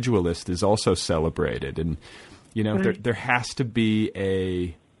individualist is also celebrated. And, there has to be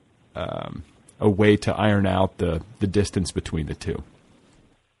a way to iron out the distance between the two.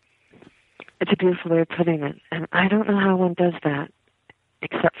 It's a beautiful way of putting it. And I don't know how one does that,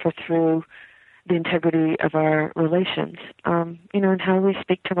 except for through the integrity of our relations, and how we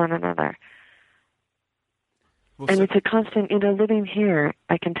speak to one another. Well, and it's a constant, living here,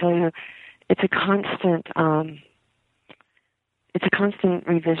 I can tell you, it's a constant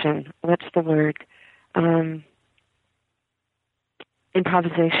revision. What's the word?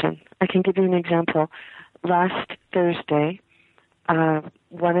 Improvisation. I can give you an example. Last Thursday,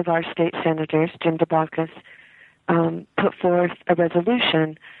 one of our state senators, Jim Debakis, put forth a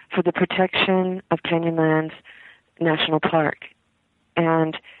resolution for the protection of Canyonlands National Park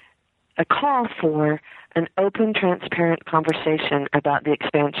and a call for an open, transparent conversation about the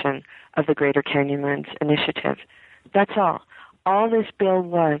expansion of the Greater Canyonlands Initiative. That's all. All this bill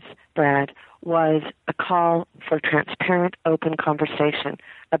was, Brad, was a call for transparent, open conversation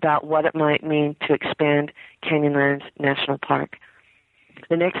about what it might mean to expand Canyonlands National Park.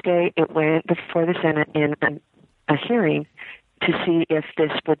 The next day, it went before the Senate in a hearing to see if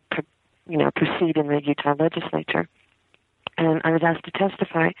this would, proceed in the Utah legislature. And I was asked to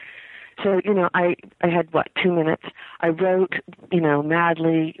testify. So, I had, 2 minutes. I wrote,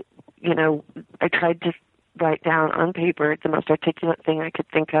 madly, I tried to write down on paper the most articulate thing I could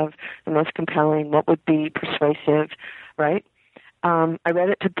think of, the most compelling, what would be persuasive, right? I read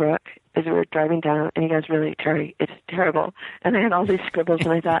it to Brooke as we were driving down, and he goes, really, Terry, it's terrible. And I had all these scribbles,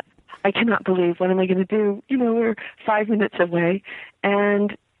 and I thought, I cannot believe, what am I going to do? We're 5 minutes away,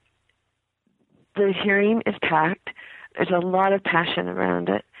 and the hearing is packed. There's a lot of passion around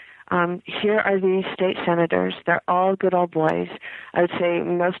it. Here are these state senators. They're all good old boys. I would say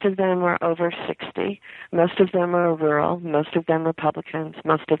most of them are over 60. Most of them are rural. Most of them Republicans.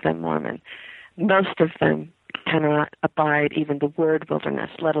 Most of them Mormon. Most of them cannot abide even the word wilderness,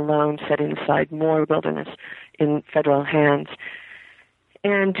 let alone setting aside more wilderness in federal hands.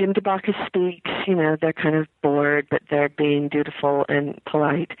 And Jim Debakis speaks, they're kind of bored, but they're being dutiful and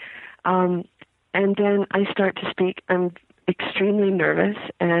polite. And then I start to speak. I'm extremely nervous,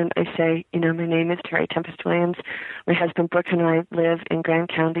 and I say, my name is Terry Tempest Williams. My husband Brooke and I live in Grand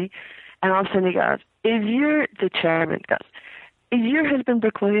County. And all of a sudden he goes, the chairman goes, is your husband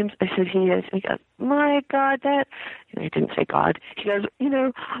Brooke Williams? I said, he is. And he goes, my God, he didn't say God. He goes,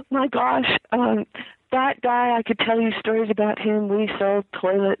 my gosh, that guy, I could tell you stories about him. We sold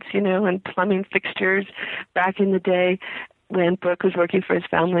toilets, and plumbing fixtures back in the day when Brooke was working for his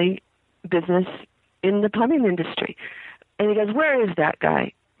family business in the plumbing industry. And he goes, where is that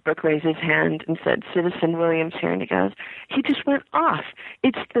guy? Brooke raised his hand and said, Citizen Williams here. And he goes, he just went off.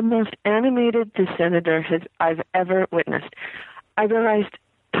 It's the most animated the senator I've ever witnessed. I realized,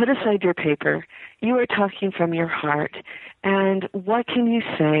 put aside your paper. You are talking from your heart. And what can you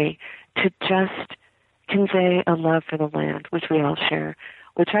say to just convey a love for the land, which we all share,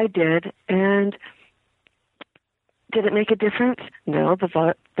 which I did. And did it make a difference? No, the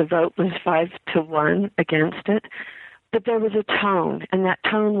vote was 5-1 against it. But there was a tone, and that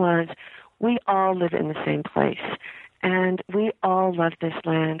tone was, we all live in the same place, and we all love this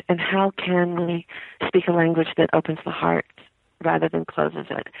land, and how can we speak a language that opens the heart rather than closes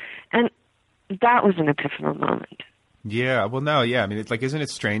it? And that was an epiphanal moment. Yeah, well, no, yeah. I mean, isn't it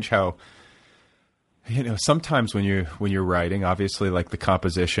strange how, sometimes when you're writing, obviously, like the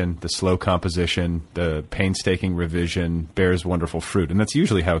composition, the slow composition, the painstaking revision bears wonderful fruit, and that's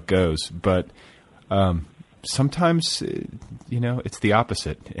usually how it goes. But sometimes, it's the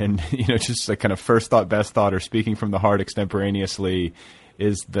opposite. And, just like kind of first thought, best thought, or speaking from the heart extemporaneously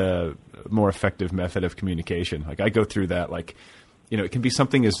is the more effective method of communication. Like I go through that, it can be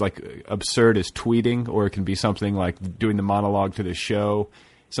something as like absurd as tweeting, or it can be something like doing the monologue to the show.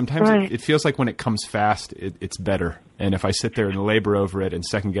 Sometimes right. it feels like when it comes fast, it's better. And if I sit there and labor over it and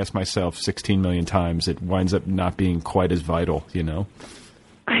second guess myself 16 million times, it winds up not being quite as vital,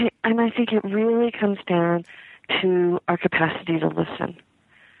 I think it really comes down to our capacity to listen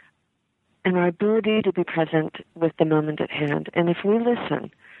and our ability to be present with the moment at hand. And if we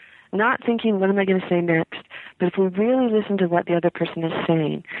listen, not thinking, what am I going to say next, but if we really listen to what the other person is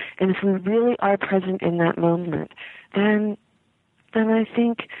saying, and if we really are present in that moment, then I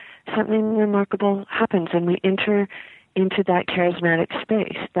think something remarkable happens, and we enter into that charismatic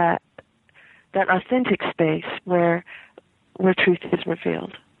space, that authentic space where truth is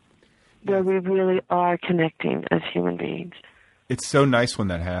revealed, where we really are connecting as human beings. It's so nice when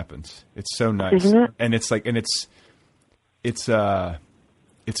that happens. It's so nice. Isn't it? And it's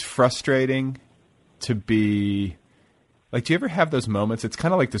it's frustrating to be like, do you ever have those moments? It's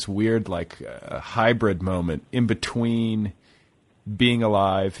kind of like this weird, like hybrid moment in between being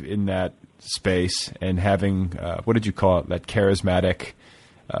alive in that space and having, what did you call it? That charismatic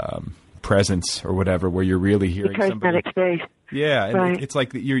presence or whatever, where you're really hearing somebody. Charismatic space. Yeah, and right. it's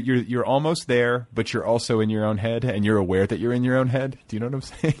like you're almost there, but you're also in your own head, and you're aware that you're in your own head. Do you know what I'm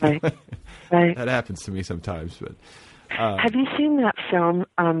saying? Right. Right. That happens to me sometimes. But have you seen that film,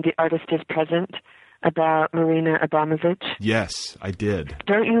 The Artist is Present, about Marina Abramovich? Yes, I did.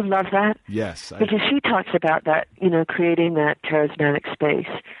 Don't you love that? Yes, because she talks about that, creating that charismatic space,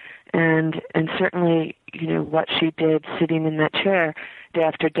 and certainly, what she did sitting in that chair day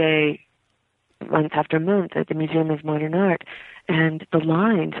after day, month after month at the Museum of Modern Art, and the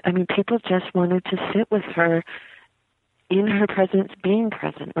lines. I mean, people just wanted to sit with her in her presence, being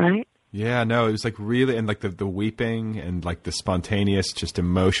present, right? Yeah, no, it was like really, and like the weeping and like the spontaneous just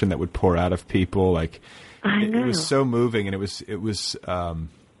emotion that would pour out of people. Like it was so moving, and it was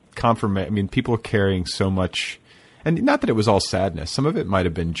confirmation. I mean, people are carrying so much, and not that it was all sadness. Some of it might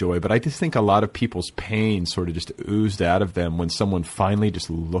have been joy, but I just think a lot of people's pain sort of just oozed out of them when someone finally just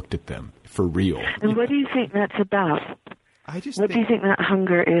looked at them for real. And what do you think that's about? What do you think that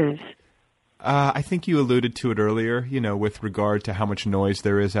hunger is? I think you alluded to it earlier, with regard to how much noise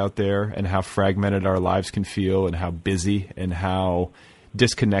there is out there and how fragmented our lives can feel and how busy and how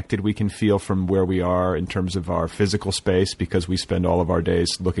disconnected we can feel from where we are in terms of our physical space because we spend all of our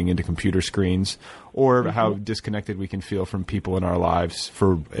days looking into computer screens, or how disconnected we can feel from people in our lives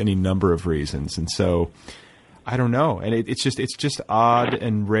for any number of reasons. And so I don't know. And it's just odd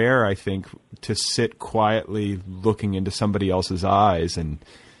and rare, I think, to sit quietly looking into somebody else's eyes and,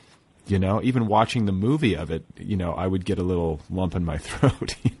 even watching the movie of it, I would get a little lump in my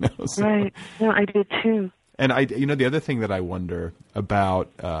throat, So. Right. No, I did too. And the other thing that I wonder about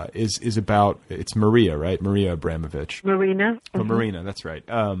is about, it's Maria, right? Maria Abramovich. Marina. Mm-hmm. Oh, Marina, that's right.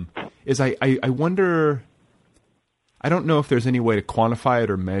 I wonder, I don't know if there's any way to quantify it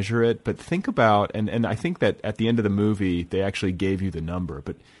or measure it, but think about, and I think that at the end of the movie, they actually gave you the number,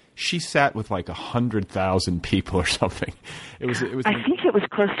 but she sat with like 100,000 people or something. It was. I think it was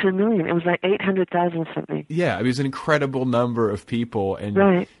close to 1 million. It was like 800,000 something. Yeah, it was an incredible number of people, and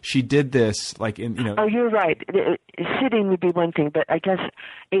right. She did this like in. Oh, you're right. Sitting would be one thing, but I guess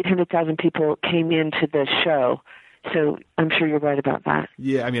 800,000 people came into the show, so I'm sure you're right about that.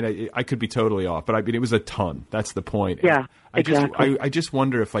 Yeah, I mean, I could be totally off, but I mean, it was a ton. That's the point. Yeah, exactly. I just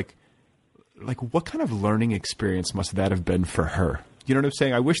wonder if like what kind of learning experience must that have been for her? You know what I'm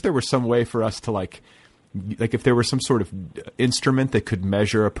saying? I wish there were some way for us to like if there was some sort of instrument that could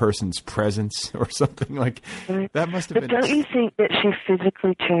measure a person's presence or something like right. That must have been. But don't you think that she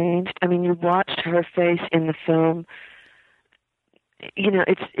physically changed? I mean, you watched her face in the film.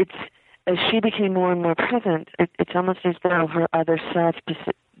 It's as she became more and more present, it's almost as though her other self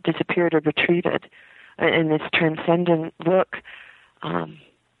disappeared or retreated, and this transcendent look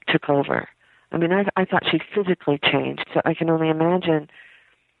took over. I mean, I thought she physically changed, so I can only imagine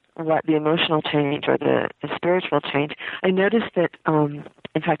what the emotional change or the spiritual change. I noticed that,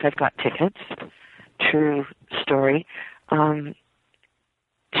 in fact, I've got tickets, true story.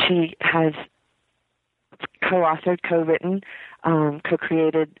 She has co-authored, co-written,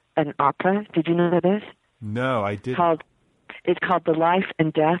 co-created an opera. Did you know this? No, I didn't. It's called The Life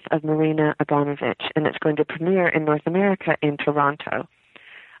and Death of Marina Abramovich, and it's going to premiere in North America in Toronto.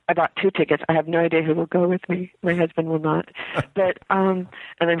 I bought 2 tickets. I have no idea who will go with me. My husband will not, but and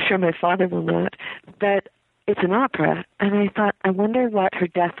I'm sure my father will not. But it's an opera, and I thought, I wonder what her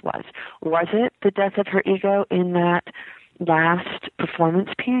death was. Was it the death of her ego in that last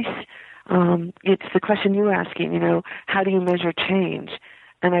performance piece? It's the question you were asking. How do you measure change?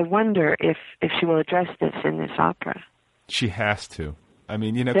 And I wonder if she will address this in this opera. She has to. I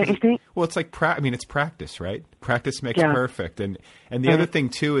mean, don't you think? Well, it's like it's practice, right? Practice makes perfect, and the other thing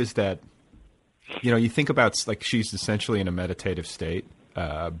too is that you think about like she's essentially in a meditative state,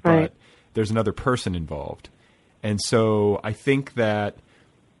 but there's another person involved, and so I think that,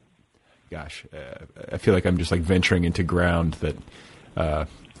 gosh, I feel like I'm just like venturing into ground that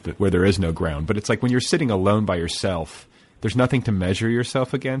where there is no ground, but it's like when you're sitting alone by yourself. There's nothing to measure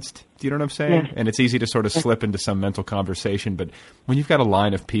yourself against. Do you know what I'm saying? Yeah. And it's easy to sort of slip into some mental conversation. But when you've got a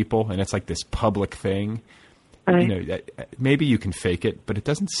line of people and it's like this public thing, maybe you can fake it, but it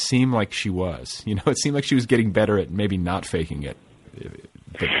doesn't seem like she was. It seemed like she was getting better at maybe not faking it.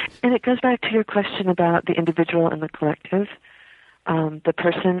 And it goes back to your question about the individual and the collective, the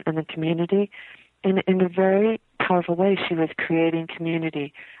person and the community. In a very powerful way, she was creating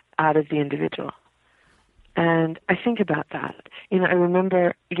community out of the individual. And I think about that. You know, I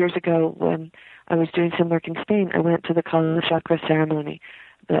remember years ago when I was doing some work in Spain, I went to the Kala Chakra ceremony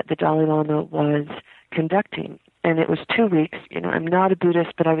that the Dalai Lama was conducting. And it was 2 weeks. You know, I'm not a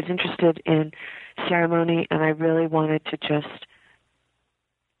Buddhist, but I was interested in ceremony, and I really wanted to just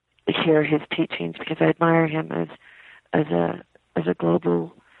hear his teachings because I admire him as a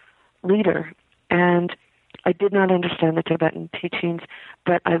global leader. And I did not understand the Tibetan teachings,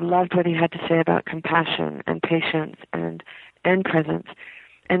 but I loved what he had to say about compassion and patience and presence.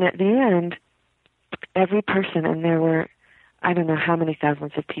 And at the end, every person, and there were, I don't know how many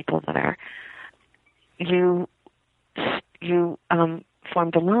thousands of people there, you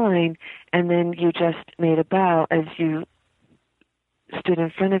formed a line, and then you just made a bow as you stood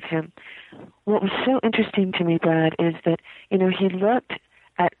in front of him. What was so interesting to me, Brad, is that, you know, he looked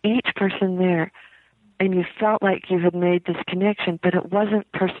at each person there, and you felt like you had made this connection, but it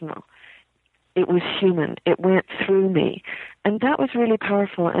wasn't personal. It was human. It went through me. And that was really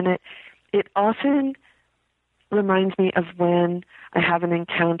powerful, and it often reminds me of when I have an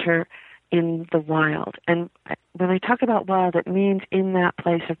encounter in the wild. And when I talk about wild, it means in that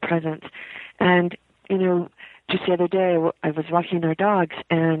place of presence. And, you know, just the other day, I was walking our dogs,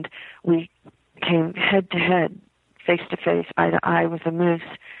 and we came head to head, face to face, eye to eye with a moose.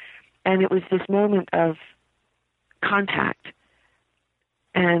 And it was this moment of contact.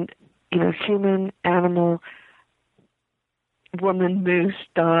 And, you know, human, animal, woman, moose,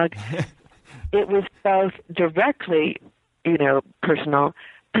 dog. It was both directly, you know, personal,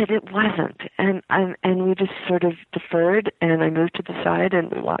 but it wasn't. And we just sort of deferred, and I moved to the side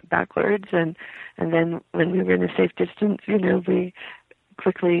and we walked backwards, and then when we were in a safe distance, you know, we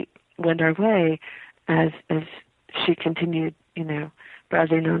quickly went our way as she continued, you know,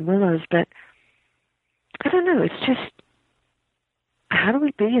 browsing on willows. But I don't know, it's just, how do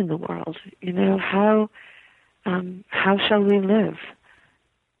we be in the world? You know, how shall we live?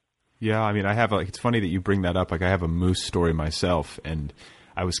 Yeah, I mean, it's funny that you bring that up. Like, I have a moose story myself, and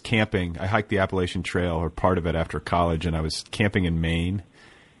I was camping. I hiked the Appalachian Trail, or part of it, after college, and I was camping in Maine.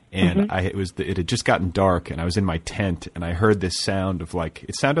 And it had just gotten dark, and I was in my tent, and I heard this sound of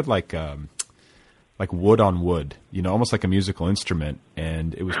it sounded like wood on wood, you know, almost like a musical instrument.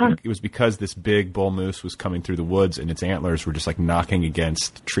 And it was because this big bull moose was coming through the woods, and its antlers were just like knocking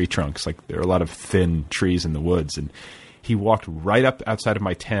against tree trunks. Like, there are a lot of thin trees in the woods, and he walked right up outside of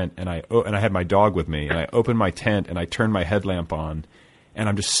my tent, and I had my dog with me, and I opened my tent and I turned my headlamp on, and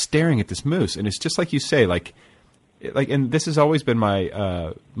I'm just staring at this moose. And it's just like you say, and this has always been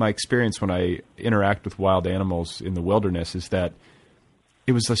my experience when I interact with wild animals in the wilderness, is that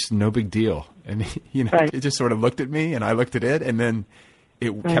it was just no big deal. And, you know, It just sort of looked at me, and I looked at it, and then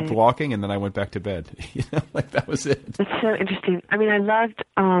it kept walking, and then I went back to bed. You know, like, that was it. It's so interesting. I mean, I loved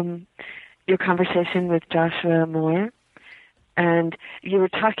your conversation with Joshua Moore. And you were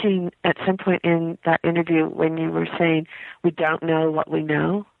talking at some point in that interview when you were saying, we don't know what we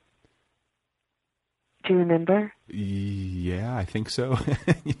know. Do you remember? Yeah, I think so.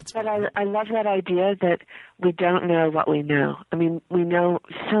 But I love that idea that we don't know what we know. I mean, we know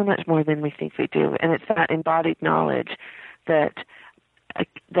so much more than we think we do. And it's that embodied knowledge that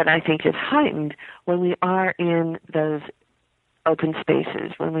I think is heightened when we are in those open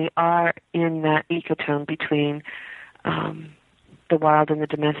spaces, when we are in that ecotone between the wild and the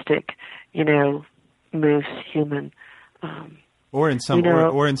domestic, you know, moose, human. Or in some,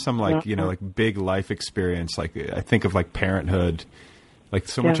 or in some like, you know, like big life experience. Like, I think of like parenthood, like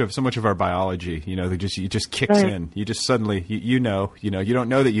so much of our biology, you know, it just kicks in. You just suddenly, you know, you don't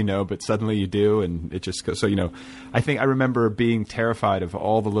know that you know, but suddenly you do. And it just goes. So, you know, I remember being terrified of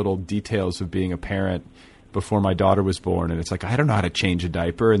all the little details of being a parent before my daughter was born. And it's like, I don't know how to change a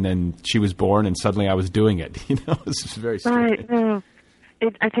diaper. And then she was born, and suddenly I was doing it. You know, it's very strange. Right. No,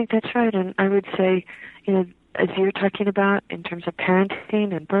 I think that's right. And I would say, you know, as you're talking about in terms of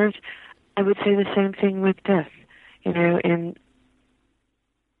parenting and birth, I would say the same thing with death. You know, in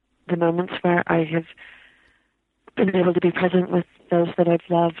the moments where I have been able to be present with those that I've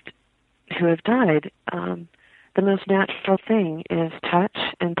loved who have died, the most natural thing is touch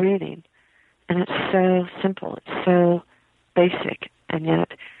and breathing. And it's so simple, it's so basic, and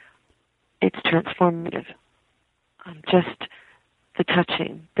yet it's transformative. Just the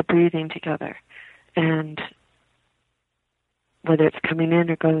touching, the breathing together, and whether it's coming in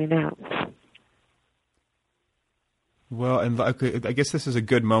or going out. Well, and I guess this is a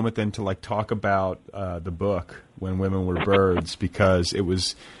good moment then to like talk about the book, When Women Were Birds, because it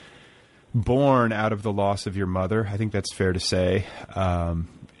was born out of the loss of your mother. I think that's fair to say.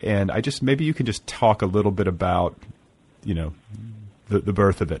 And maybe you can just talk a little bit about, you know, the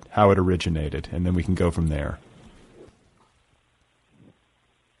birth of it, how it originated, and then we can go from there.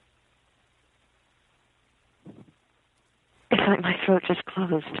 It's like my throat just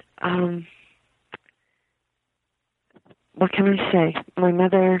closed. What can I say? My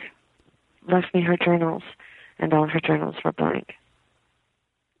mother left me her journals, and all her journals were blank.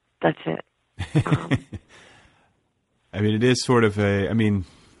 That's it. I mean, it is sort of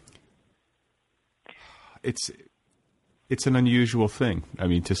it's an unusual thing, I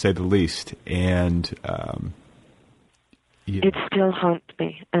mean, to say the least. And it still haunts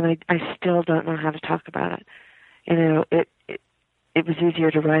me, and I still don't know how to talk about it. You know, it was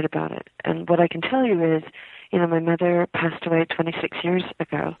easier to write about it. And what I can tell you is, you know, my mother passed away 26 years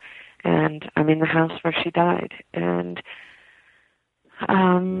ago, and I'm in the house where she died. And,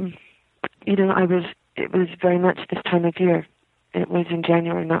 you know, it was very much this time of year. It was in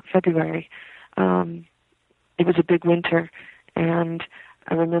January, not February. It was a big winter, and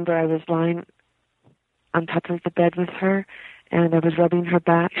I remember I was lying on top of the bed with her, and I was rubbing her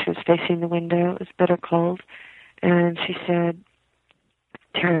back. She was facing the window. It was bitter cold. And she said,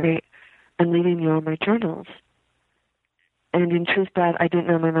 "Terry, I'm leaving you all my journals." And in truth, Brad, I didn't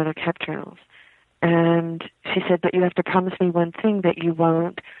know my mother kept journals. And she said, "But you have to promise me one thing, that you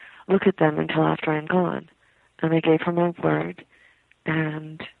won't look at them until after I'm gone." And I gave her my word,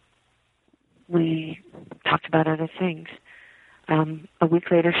 and we talked about other things. A week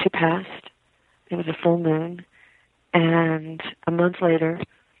later, she passed. It was a full moon. And a month later,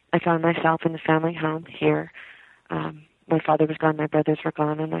 I found myself in the family home here. My father was gone, my brothers were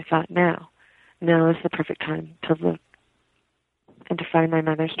gone, and I thought, now is the perfect time to look and to find my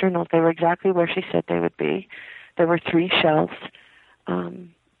mother's journals. They were exactly where she said they would be. There were 3 shelves,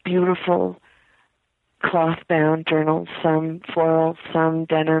 beautiful cloth-bound journals, some floral, some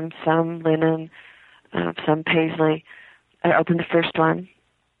denim, some linen, some paisley. I opened the first one.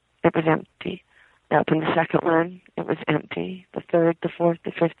 It was empty. I opened the second one. It was empty. The third, the fourth,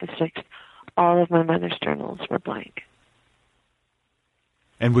 the fifth, the sixth. All of my mother's journals were blank.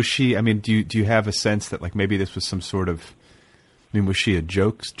 And was she, I mean, do you have a sense that, like, maybe this was some sort of, I mean, was she a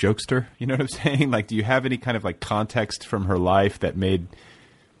jokester? You know what I'm saying? Like, do you have any kind of, like, context from her life that made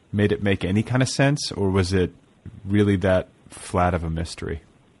it make any kind of sense? Or was it really that flat of a mystery?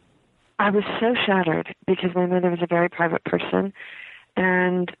 I was so shattered because my mother was a very private person.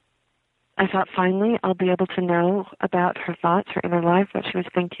 And I thought, finally, I'll be able to know about her thoughts, her inner life, what she was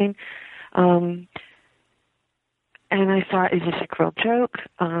thinking. And I thought, is this a cruel joke?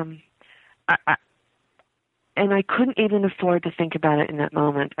 And I couldn't even afford to think about it in that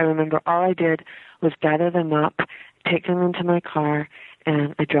moment. I remember all I did was gather them up, take them into my car,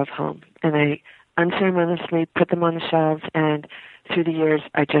 and I drove home. And I unceremoniously put them on the shelves, and through the years,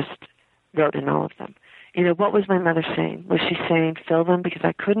 I just wrote in all of them. You know, what was my mother saying? Was she saying, fill them? Because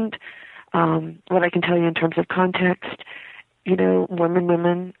I couldn't. What I can tell you in terms of context, you know,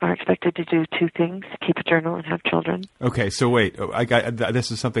 women are expected to do 2 things: keep a journal and have children. Okay, so wait,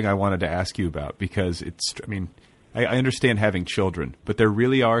 this is something I wanted to ask you about, because I understand having children, but they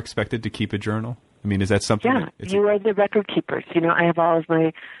really are expected to keep a journal? I mean, is that something? Yeah, you are the record keepers. You know, I have all of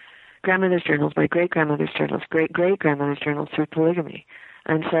my grandmother's journals, my great-grandmother's journals, great-great-grandmother's journals through polygamy.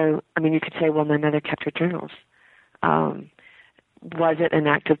 And so, I mean, you could say, well, my mother kept her journals. Was it an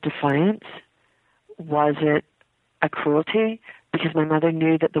act of defiance? Was it a cruelty? Because my mother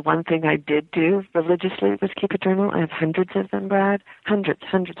knew that the one thing I did do religiously was keep a journal. I have hundreds of them, Brad. Hundreds,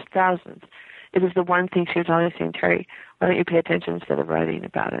 thousands. It was the one thing she was always saying, Terry, why don't you pay attention instead of writing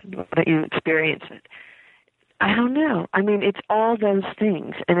about it? Why don't you experience it? I don't know. I mean, it's all those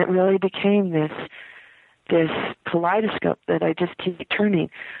things, and it really became this kaleidoscope that I just keep turning.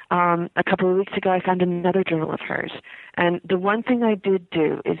 A couple of weeks ago, I found another journal of hers. And the one thing I did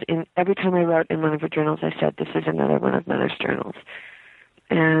do is, every time I wrote in one of her journals, I said, this is another one of Mother's journals.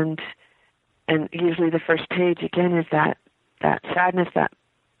 And usually the first page, again, is that sadness, that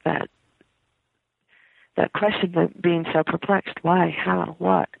question of being so perplexed. Why? How?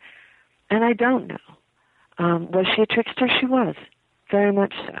 What? And I don't know. Was she a trickster? She was. Very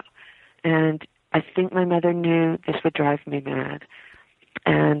much so. And I think my mother knew this would drive me mad.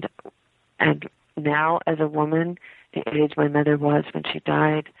 And now, as a woman, the age my mother was when she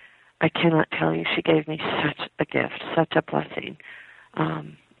died, I cannot tell you, she gave me such a gift, such a blessing.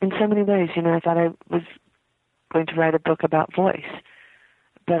 In so many ways, you know, I thought I was going to write a book about voice.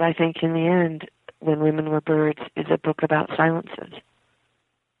 But I think in the end, When Women Were Birds is a book about silences.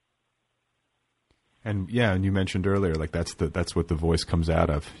 And yeah, and you mentioned earlier, like that's what the voice comes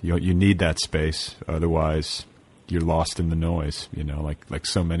out of. You need that space, otherwise you're lost in the noise. You know, like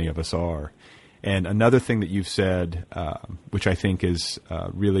so many of us are. And another thing that you've said, which I think is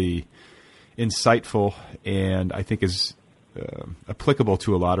really insightful and I think is applicable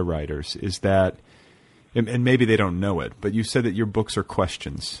to a lot of writers, is that, and maybe they don't know it, but you said that your books are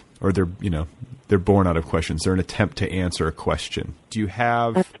questions, or they're born out of questions. They're an attempt to answer a question.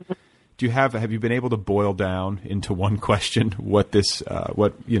 Have you been able to boil down into one question what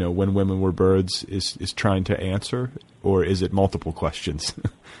When Women Were Birds is trying to answer, or is it multiple questions?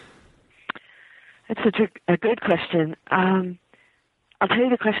 That's such a good question. I'll tell you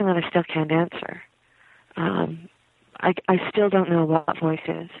the question that I still can't answer. I still don't know what voice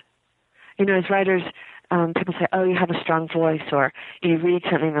is. As writers, people say, "Oh, you have a strong voice," or you read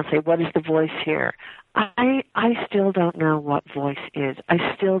something and they'll say, "What is the voice here?" I still don't know what voice is.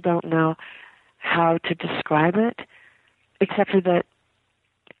 I still don't know how to describe it, except for that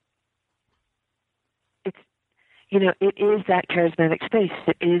it's, it is that charismatic space.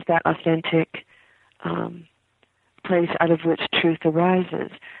 It is that authentic place out of which truth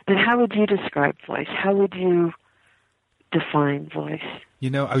arises. But how would you describe voice? How would you define voice?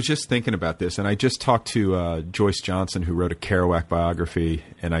 I was just thinking about this, and I just talked to Joyce Johnson, who wrote a Kerouac biography,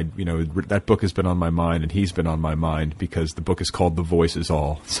 and that book has been on my mind, and he's been on my mind because the book is called The Voice Is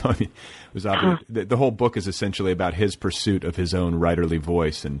All. So it was obvious. The whole book is essentially about his pursuit of his own writerly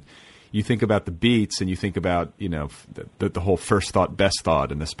voice, and you think about the beats, and you think about the whole first thought, best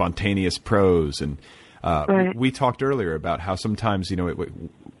thought, and the spontaneous prose, and right. We talked earlier about how sometimes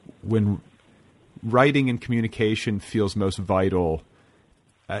when writing and communication feels most vital,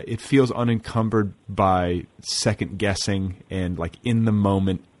 it feels unencumbered by second guessing and in the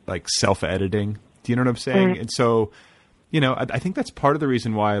moment, self-editing. Do you know what I'm saying? Right. And so, I think that's part of the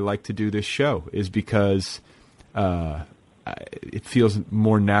reason why I like to do this show, is because it feels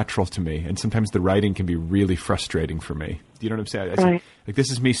more natural to me. And sometimes the writing can be really frustrating for me. Do you know what I'm saying? Right. This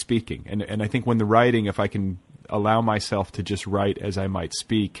is me speaking. And I think when the writing, if I can allow myself to just write as I might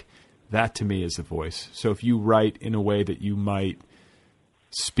speak, that to me is the voice. So if you write in a way that you might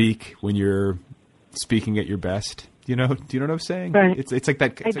speak when you're speaking at your best, do you know what I'm saying? Right. It's like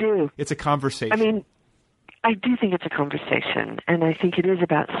that. I do. It's a conversation. I mean, I do think it's a conversation, and I think it is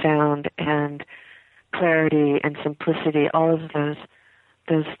about sound and clarity and simplicity, all of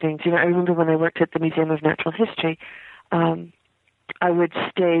those things. I remember when I worked at the Museum of Natural History, I would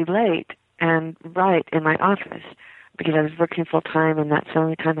stay late and write in my office because I was working full time, and that's the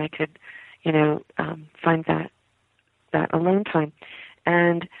only time I could, find that alone time.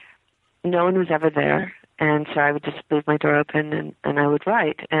 And no one was ever there, and so I would just leave my door open and I would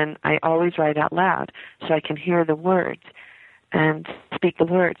write. And I always write out loud so I can hear the words and speak the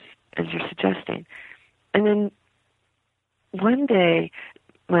words as you're suggesting. And then one day,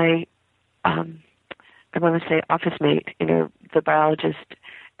 my, I want to say office mate, the biologist,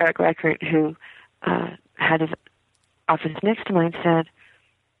 Eric Reichert, who had his office next to mine, said,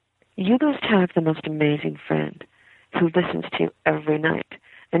 "You must have the most amazing friend who listens to you every night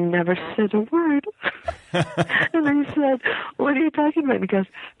and never said a word." And I said, "What are you talking about?" And he goes,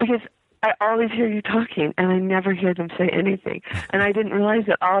 "Because I always hear you talking, and I never hear them say anything." And I didn't realize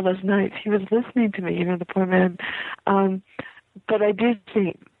that all those nights he was listening to me, the poor man. But I do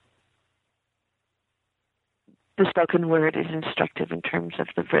think the spoken word is instructive in terms of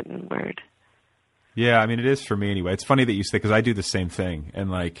the written word. Yeah, I mean, it is for me anyway. It's funny that you say, because I do the same thing. And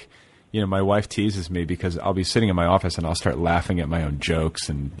my wife teases me because I'll be sitting in my office and I'll start laughing at my own jokes,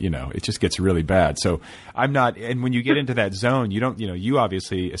 and, it just gets really bad. So I'm not, and when you get into that zone, you don't, you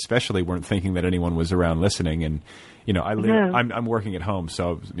obviously especially weren't thinking that anyone was around listening. And, I'm working at home,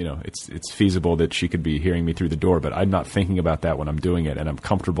 so, it's feasible that she could be hearing me through the door, but I'm not thinking about that when I'm doing it, and I'm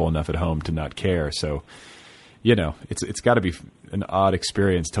comfortable enough at home to not care. So, it's got to be an odd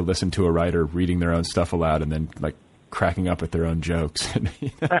experience to listen to a writer reading their own stuff aloud and then cracking up at their own jokes.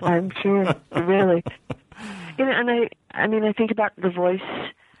 I'm sure, really. And I think about the voices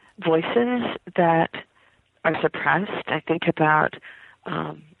that are suppressed. I think about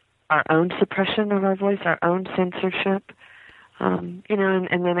our own suppression of our voice, our own censorship, and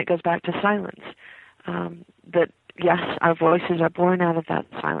then it goes back to silence. That, yes, our voices are born out of that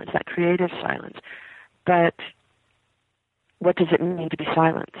silence, that creative silence. But what does it mean to be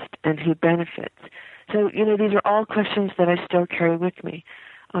silenced, and who benefits? So, these are all questions that I still carry with me.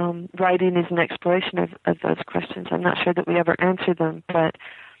 Writing is an exploration of those questions. I'm not sure that we ever answer them, but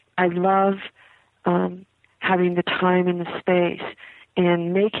I love having the time and the space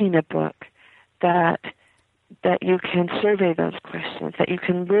in making a book that you can survey those questions, that you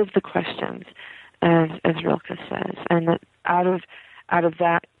can live the questions, as Rilke says, and that out of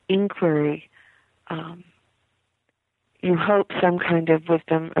that inquiry, you hope some kind of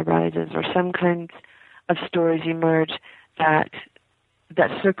wisdom arises or some kinds of stories emerge that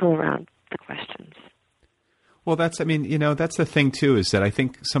circle around the questions. Well, that's the thing too, is that I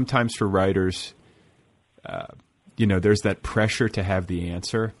think sometimes for writers, there's that pressure to have the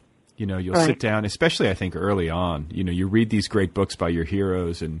answer. You'll sit down, especially I think early on, you read these great books by your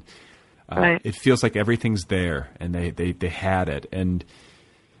heroes and it feels like everything's there and they had it. And,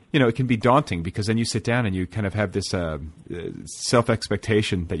 it can be daunting because then you sit down and you kind of have this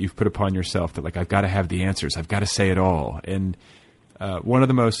self-expectation that you've put upon yourself that, like, I've got to have the answers. I've got to say it all. And one of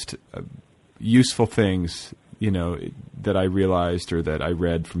the most useful things, that I realized or that I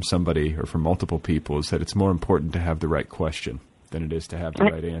read from somebody or from multiple people is that it's more important to have the right question than it is to have the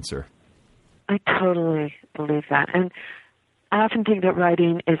right answer. I totally believe that. And I often think that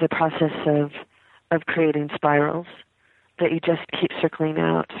writing is a process of creating spirals that you just keep circling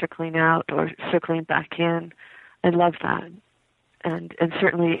out, or circling back in. I love that. And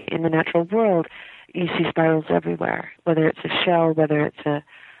certainly in the natural world, you see spirals everywhere, whether it's a shell, whether it's a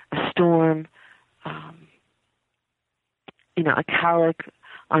storm, a cowlick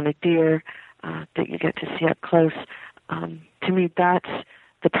on a deer that you get to see up close. To me, that's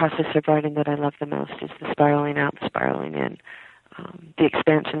the process of writing that I love the most, is the spiraling out, the spiraling in, the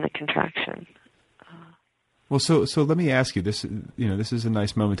expansion, the contraction. Well, so let me ask you this. This is a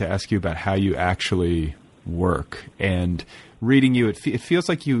nice moment to ask you about how you actually work. And reading you, it feels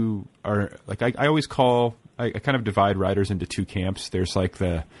like you are, like, I always call, I kind of divide writers into two camps. There's like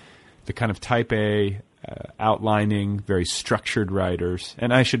the kind of type A, outlining, very structured writers.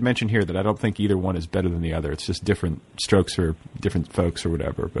 And I should mention here that I don't think either one is better than the other. It's just different strokes for different folks or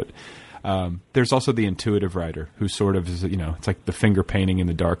whatever. But there's also the intuitive writer who sort of is, it's like the finger painting in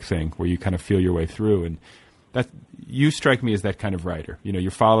the dark thing where you kind of feel your way through. And that, you strike me as that kind of writer.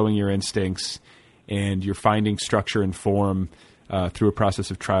 You're following your instincts and you're finding structure and form through a process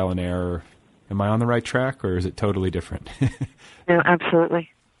of trial and error. Am I on the right track, or is it totally different? No,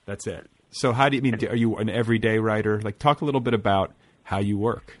 absolutely. That's it. So how do you are you an everyday writer? Like, talk a little bit about how you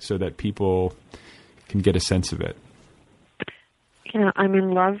work so that people can get a sense of it. I'm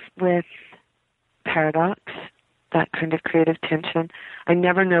in love with paradox, that kind of creative tension. I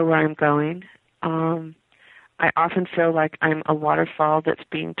never know where I'm going. I often feel like I'm a waterfall that's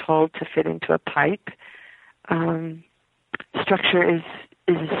being told to fit into a pipe. Structure is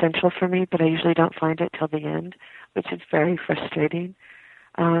essential for me, but I usually don't find it till the end, which is very frustrating.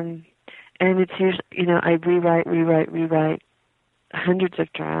 And it's usually, I rewrite hundreds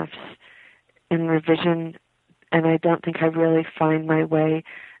of drafts in revision, and I don't think I really find my way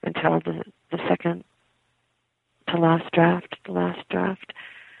until the second to last draft,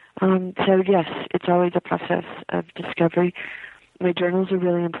 So yes, it's always a process of discovery. My journals are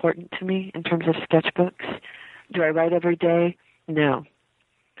really important to me in terms of sketchbooks. Do I write every day? No.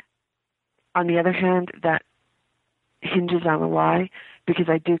 On the other hand, that hinges on a lie, because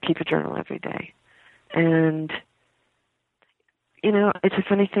I do keep a journal every day. And, it's a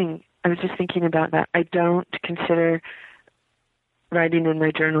funny thing. I was just thinking about that. I don't consider writing in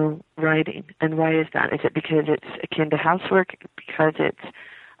my journal writing. And why is that? Is it because it's akin to housework? Because it's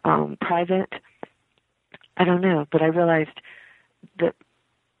private? I don't know. But I realized that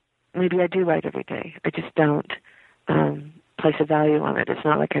maybe I do write every day. I just don't place a value on it. It's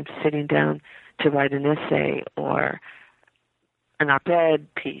not like I'm sitting down to write an essay or an op-ed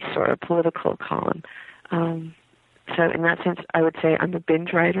piece or a political column. So in that sense, I would say I'm a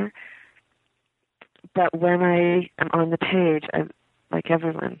binge writer. But when I am on the page, I, like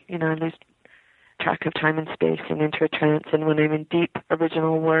everyone, I lose track of time and space and enter a trance. And when I'm in deep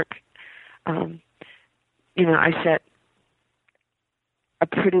original work, I set a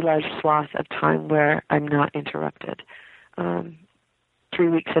pretty large swath of time where I'm not interrupted, 3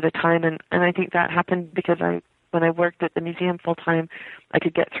 weeks at a time. And I think that happened because when I worked at the museum full-time, I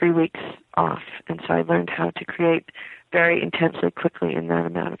could get 3 weeks off. And so I learned how to create very intensely, quickly in that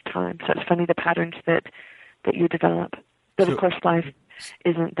amount of time. So it's funny the patterns that you develop. But of course, life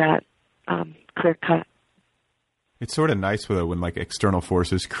isn't that clear-cut. It's sort of nice, though, when like external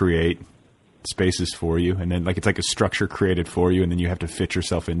forces create spaces for you, and then it's like a structure created for you, and then you have to fit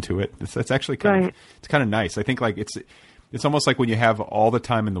yourself into it. That's actually kind of nice. I think it's almost like when you have all the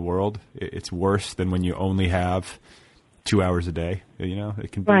time in the world, it's worse than when you only have 2 hours a day.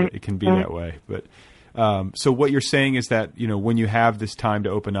 It can be that way. But so what you're saying is that when you have this time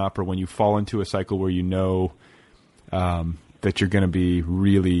to open up, or when you fall into a cycle where that you're going to be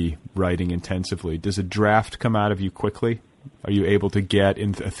really writing intensively, does a draft come out of you quickly? Are you able to get in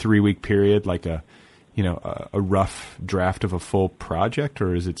a 3-week period like a rough draft of a full project,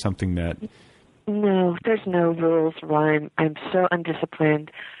 or is it something that No, there's no rules, rhyme. I'm so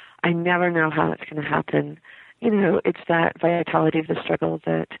undisciplined. I never know how it's going to happen. It's that vitality of the struggle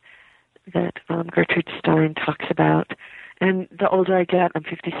that Gertrude Stein talks about. And the older I get, I'm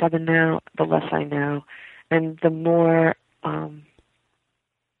 57 now, the less I know. And the more,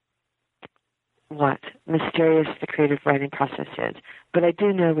 mysterious the creative writing process is. But I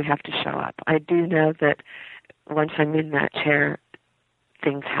do know we have to show up. I do know that once I'm in that chair,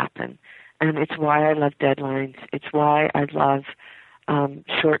 things happen. And it's why I love deadlines. It's why I love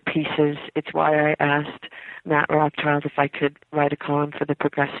short pieces. It's why I asked Matt Rothschild if I could write a column for The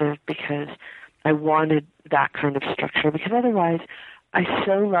Progressive, because I wanted that kind of structure. Because otherwise, I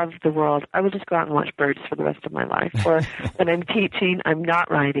so love the world, I will just go out and watch birds for the rest of my life. Or when I'm teaching, I'm not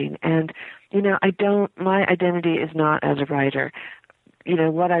writing. And, my identity is not as a writer.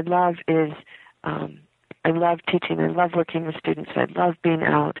 What I love is, I love teaching. I love working with students. I love being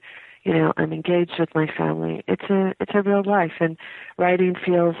out. I'm engaged with my family. It's a real life, and writing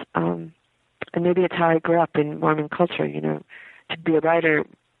feels, and maybe it's how I grew up in Mormon culture. To be a writer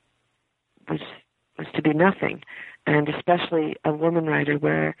was to be nothing, and especially a woman writer,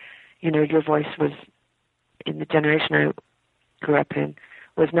 where your voice was, in the generation I grew up in,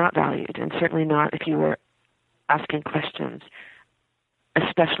 was not valued, and certainly not if you were asking questions,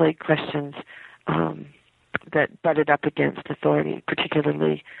 especially questions that butted up against authority,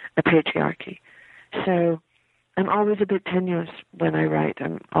 particularly a patriarchy. So I'm always a bit tenuous when I write.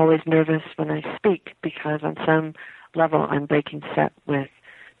 I'm always nervous when I speak, because on some level I'm breaking set with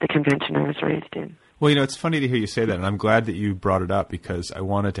the convention I was raised in. Well, it's funny to hear you say that, and I'm glad that you brought it up, because I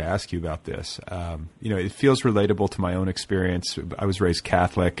wanted to ask you about this. It feels relatable to my own experience. I was raised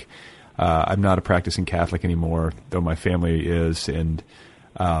Catholic. I'm not a practicing Catholic anymore, though my family is, and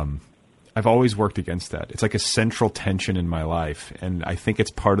I've always worked against that. It's like a central tension in my life, and I think it's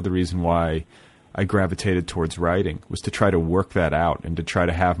part of the reason why I gravitated towards writing, was to try to work that out and to try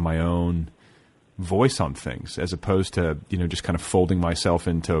to have my own voice on things, as opposed to, just kind of folding myself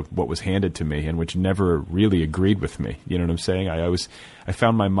into what was handed to me, and which never really agreed with me. You know what I'm saying? I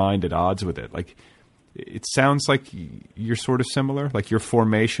found my mind at odds with it. Like, it sounds like you're sort of similar, like your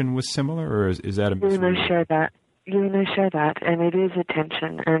formation was similar, or is that a misreading? You and I share that, and it is a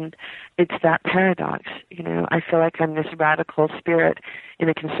tension, and it's that paradox. I feel like I'm this radical spirit in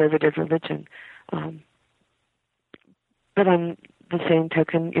a conservative religion. But on the same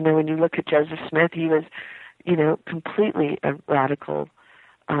token, when you look at Joseph Smith, he was, completely a radical.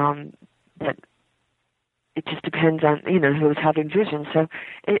 But it just depends on, who was having vision. So,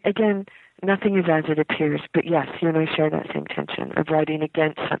 again, nothing is as it appears. But yes, you and I share that same tension of writing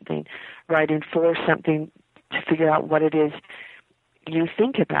against something, writing for something, to figure out what it is you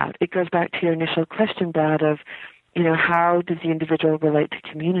think about. It goes back to your initial question, Brad, of, how does the individual relate to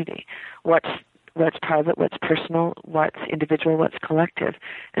community? What's private, what's personal, what's individual, what's collective?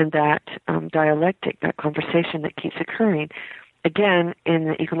 And that dialectic, that conversation that keeps occurring. Again, in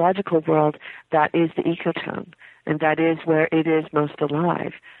the ecological world, that is the ecotone, and that is where it is most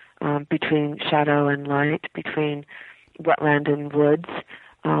alive, between shadow and light, between wetland and woods,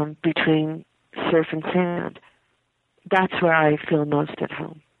 between surf and sand. That's where I feel most at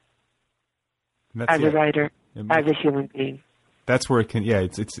home. As a writer, as a human being. That's where it can. Yeah,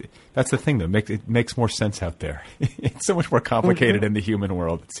 that's the thing though. It makes more sense out there. It's so much more complicated in the human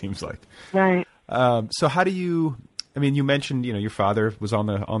world, it seems like. Right. So how do you? I mean, you mentioned your father was on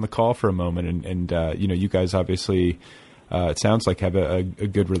the call for a moment, and you guys obviously it sounds like have a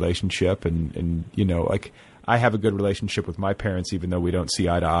good relationship, and like. I have a good relationship with my parents, even though we don't see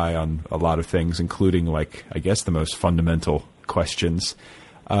eye to eye on a lot of things, including, like, I guess the most fundamental questions.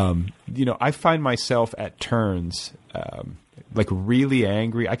 I find myself at turns, like, really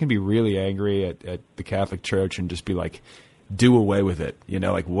angry. I can be really angry at the Catholic Church and just be like, do away with it.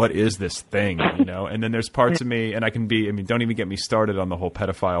 Like, what is this thing? And then there's parts of me, and don't even get me started on the whole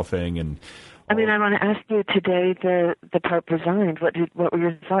pedophile thing. And I want to ask you today, the Pope resigned. What were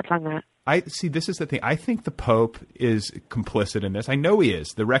your thoughts on that? This is the thing. I think the Pope is complicit in this. I know he is.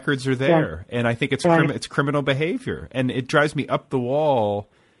 The records are there. Yeah. And I think it's it's criminal behavior. And it drives me up the wall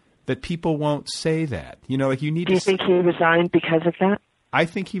that people won't say that. Do you think he resigned because of that? I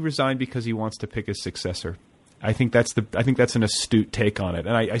think he resigned because he wants to pick his successor. I think that's an astute take on it.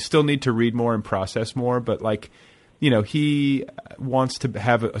 And I still need to read more and process more, but he wants to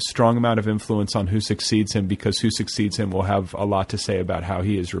have a strong amount of influence on who succeeds him, because who succeeds him will have a lot to say about how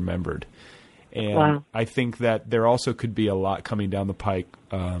he is remembered. And I think that there also could be a lot coming down the pike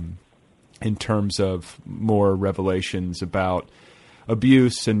in terms of more revelations about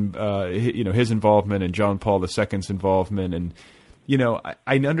abuse and his involvement and John Paul II's involvement. And you know,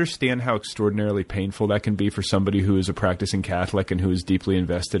 I understand how extraordinarily painful that can be for somebody who is a practicing Catholic and who is deeply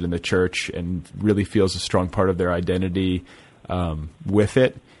invested in the church and really feels a strong part of their identity with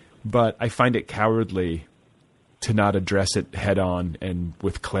it. But I find it cowardly to not address it head on and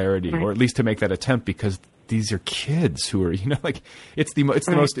with clarity, or at least to make that attempt, because these are kids who are, you know, like it's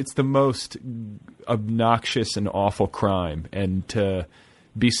the most obnoxious and awful crime, and to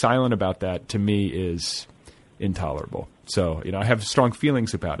be silent about that to me is intolerable. So, you know, I have strong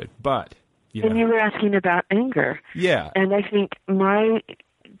feelings about it, but And you were asking about anger. Yeah. And I think my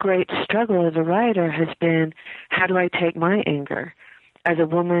great struggle as a writer has been, how do I take my anger as a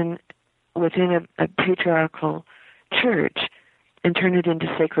woman within a patriarchal church and turn it into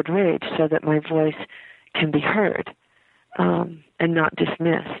sacred rage so that my voice can be heard and not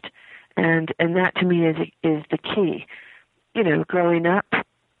dismissed. And that to me is the key. You know, growing up,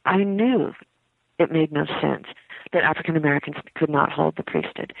 I knew it made no sense that African Americans could not hold the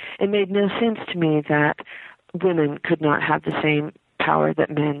priesthood. It made no sense to me that women could not have the same power that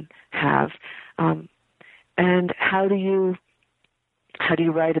men have. And how do you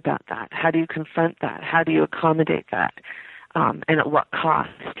write about that? How do you confront that? How do you accommodate that? And at what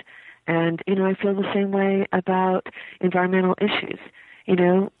cost? And, you know, I feel the same way about environmental issues. You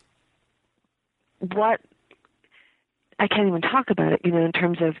know, I can't even talk about it, you know, in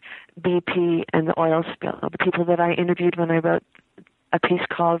terms of BP and the oil spill. The people that I interviewed when I wrote a piece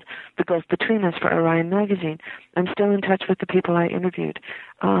called The Gulf Between Us for Orion Magazine, I'm still in touch with the people I interviewed.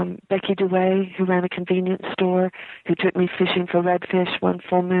 Becky DeWay, who ran a convenience store, who took me fishing for redfish one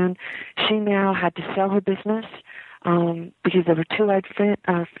full moon, she now had to sell her business because there were two-eyed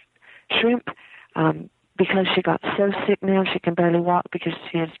shrimp, because she got so sick now she can barely walk, because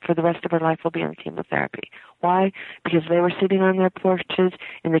she is, for the rest of her life, will be on chemotherapy. Why? Because they were sitting on their porches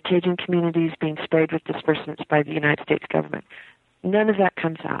in the Cajun communities being sprayed with dispersants by the United States government. None of that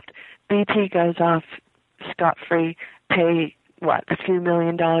comes out. BP goes off scot-free, pay, a few $1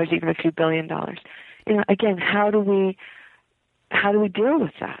 million, even a few $1 billion. You know, again, how do we deal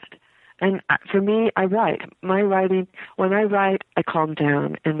with that? And for me, I write. My writing, when I write, I calm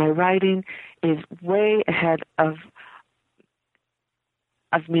down, and my writing is way ahead of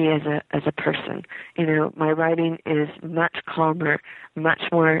me as a person. You know, my writing is much calmer, much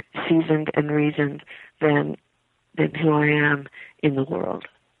more seasoned and reasoned than who I am in the world.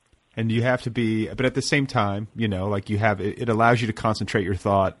 And you have to be, but at the same time, you know, like you have, it allows you to concentrate your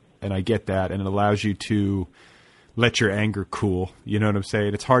thought, and I get that, and it allows you to let your anger cool. You know what I'm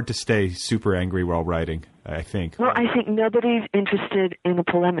saying? It's hard to stay super angry while writing, I think. Well, I think nobody's interested in a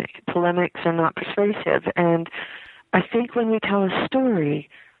polemic. Polemics are not persuasive. And I think when we tell a story,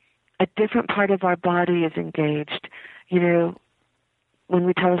 a different part of our body is engaged. You know, when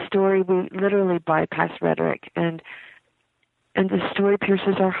we tell a story, we literally bypass rhetoric, and the story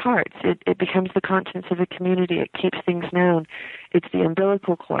pierces our hearts. It becomes the conscience of a community. It keeps things known. It's the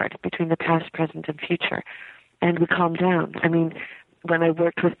umbilical cord between the past, present, and future. And we calm down. I mean, when I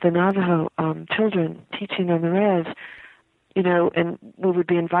worked with the Navajo children teaching on the res, you know, and we would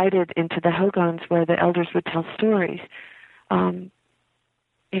be invited into the hogans where the elders would tell stories,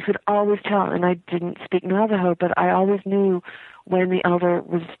 you could always tell, and I didn't speak Navajo, but I always knew when the elder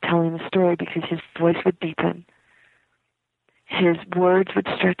was telling the story, because his voice would deepen, his words would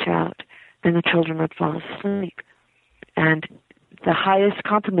stretch out, and the children would fall asleep. And the highest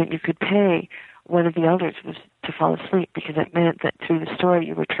compliment you could pay one of the elders was to fall asleep, because it meant that through the story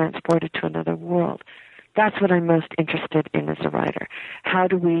you were transported to another world. That's what I'm most interested in as a writer. How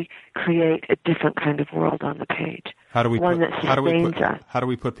do we create a different kind of world on the page? How do we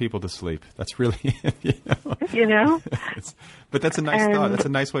put people to sleep? That's really, you know? But that's a nice thought. That's a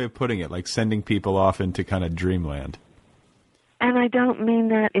nice way of putting it, like sending people off into kind of dreamland. And I don't mean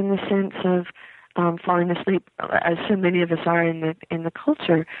that in the sense of falling asleep, as so many of us are in the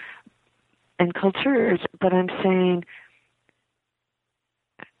culture and cultures, but I'm saying,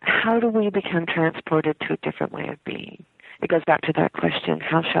 how do we become transported to a different way of being? It goes back to that question,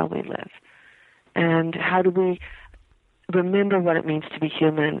 how shall we live? And how do we remember what it means to be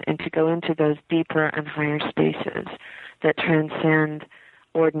human and to go into those deeper and higher spaces that transcend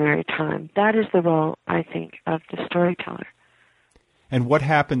ordinary time? That is the role, I think, of the storyteller. And what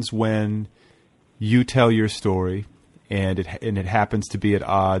happens when you tell your story and it happens to be at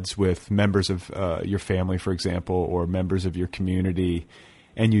odds with members of your family, for example, or members of your community,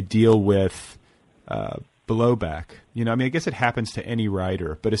 and you deal with blowback? You know, I mean, I guess it happens to any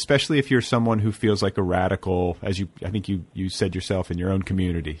writer, but especially if you're someone who feels like a radical, as I think you said yourself in your own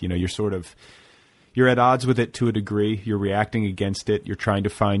community. You know, you're at odds with it to a degree. You're reacting against it. You're trying to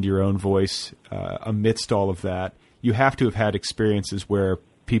find your own voice amidst all of that. you have to have had experiences where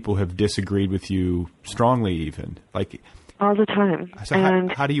people have disagreed with you strongly, even like all the time. So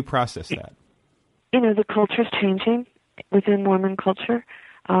how do you process that? The culture's changing within Mormon culture.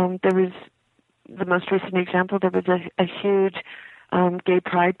 There was the most recent example. There was a huge gay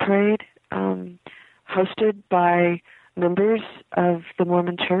pride parade hosted by members of the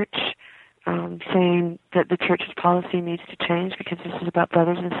Mormon Church, saying that the church's policy needs to change because this is about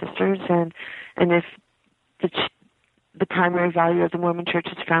brothers and sisters, and if the primary value of the Mormon Church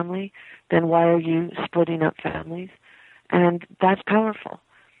is family, then why are you splitting up families? And that's powerful,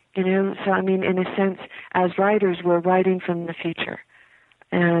 So, in a sense, as writers, we're writing from the future,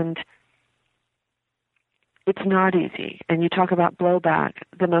 and it's not easy. And you talk about blowback.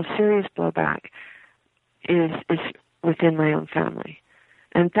 The most serious blowback is within my own family.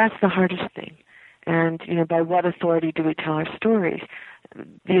 And that's the hardest thing. And, by what authority do we tell our stories?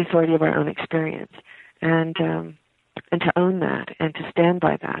 The authority of our own experience. And to own that and to stand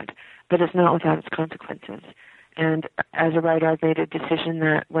by that. But it's not without its consequences. And as a writer, I've made a decision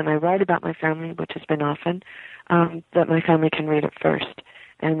that when I write about my family, which has been often, that my family can read it first.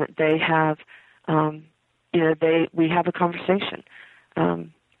 And that they have, we have a conversation.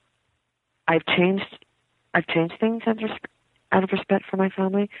 I've changed things out of respect for my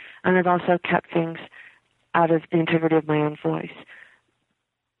family, and I've also kept things out of the integrity of my own voice.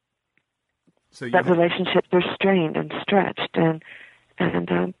 So relationships are strained and stretched, but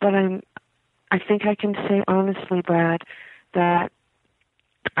I think I can say honestly, Brad, that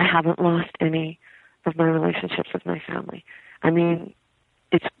I haven't lost any of my relationships with my family.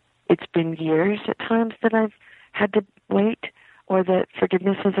 It's been years at times that I've had to wait, or that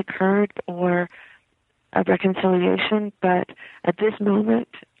forgiveness has occurred, or a reconciliation, but at this moment,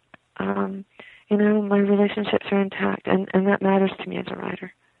 my relationships are intact, and that matters to me as a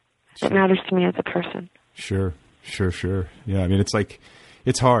writer. Sure. It matters to me as a person. Sure. Yeah,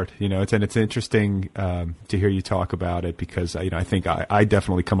 it's hard, it's interesting to hear you talk about it, because I think I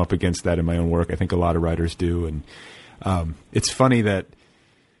definitely come up against that in my own work. I think a lot of writers do, and it's funny that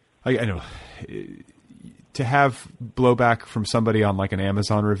I know to have blowback from somebody on like an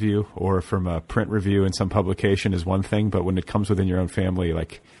Amazon review or from a print review in some publication is one thing, but when it comes within your own family,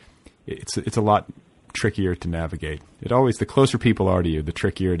 like it's a lot trickier to navigate. The closer people are to you, the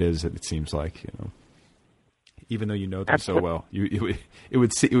trickier it is. It seems like, even though you know them so well, it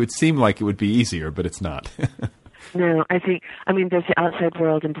would seem like it would be easier, but it's not. No, there's the outside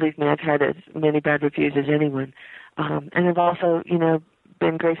world, and believe me, I've had as many bad reviews as anyone, and I've also,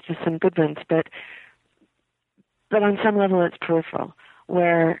 been graced with some good ones, but on some level it's peripheral,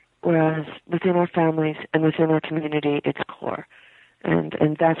 whereas within our families and within our community, it's core.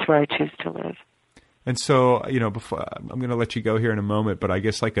 And that's where I choose to live. And so, before I'm going to let you go here in a moment, but I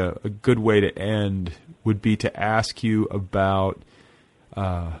guess like a good way to end would be to ask you about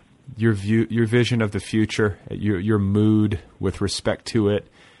your vision of the future, your mood with respect to it,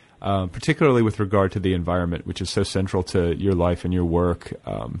 particularly with regard to the environment, which is so central to your life and your work.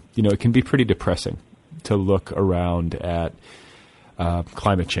 It can be pretty depressing to look around at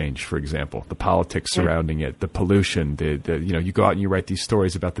climate change, for example, the politics surrounding it, the pollution, you go out and you write these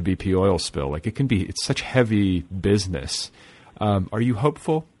stories about the BP oil spill. Like it's such heavy business. Are you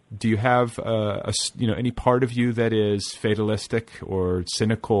hopeful? Do you have any part of you that is fatalistic or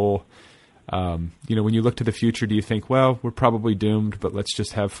cynical? When you look to the future, do you think, well, we're probably doomed, but let's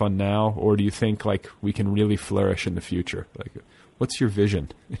just have fun now? Or do you think like we can really flourish in the future? Like, what's your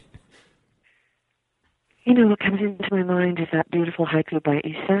vision? What comes into my mind is that beautiful haiku by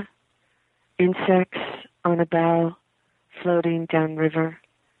Issa. Insects on a bough, floating downriver,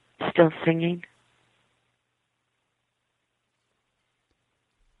 still singing.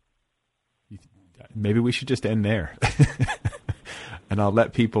 Maybe we should just end there. And I'll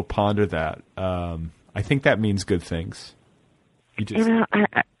let people ponder that. I think that means good things. I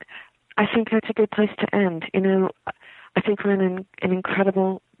think that's a good place to end. I think we're in an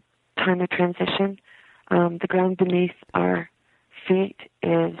incredible time of transition. The ground beneath our feet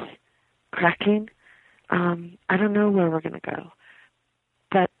is cracking. I don't know where we're going to go.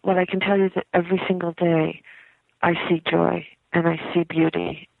 But what I can tell you is that every single day I see joy and I see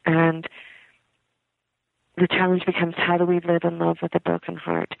beauty. And the challenge becomes, how do we live in love with a broken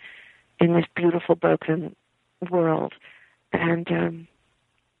heart in this beautiful broken world? And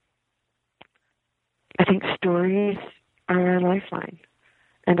I think stories are our lifeline,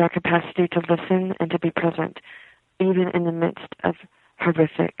 and our capacity to listen and to be present, even in the midst of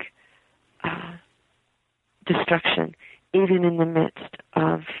horrific destruction, even in the midst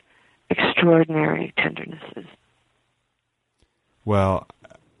of extraordinary tendernesses. Well,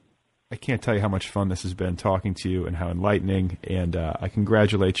 I can't tell you how much fun this has been talking to you and how enlightening. And I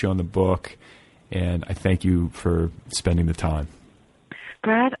congratulate you on the book, and I thank you for spending the time.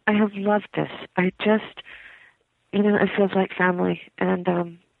 Brad, I have loved this. I just, it feels like family, and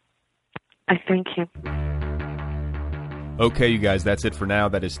I thank you. Okay, you guys, that's it for now.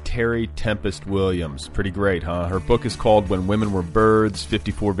 That is Terry Tempest Williams. Pretty great, huh? Her book is called When Women Were Birds,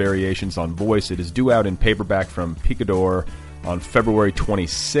 54 Variations on Voice. It is due out in paperback from Picador on February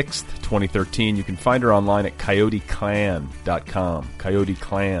 26th, 2013. You can find her online at coyoteclan.com,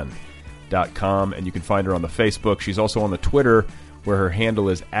 coyoteclan.com, and you can find her on the Facebook. She's also on the Twitter, where her handle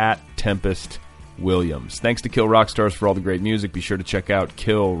is @TempestWilliams. Thanks to Kill Rock Stars for all the great music. Be sure to check out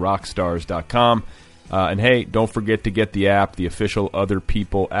killrockstars.com. And hey, don't forget to get the app, the official Other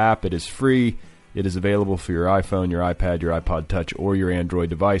People app. It is free. It is available for your iPhone, your iPad, your iPod Touch, or your Android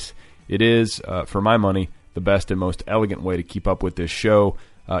device. It is, for my money, the best and most elegant way to keep up with this show.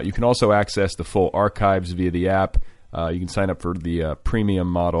 You can also access the full archives via the app. You can sign up for the premium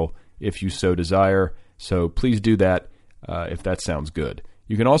model if you so desire. So please do that if that sounds good.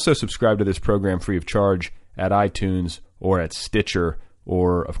 You can also subscribe to this program free of charge at iTunes or at Stitcher,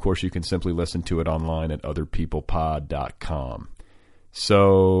 or, of course, you can simply listen to it online at otherpeoplepod.com.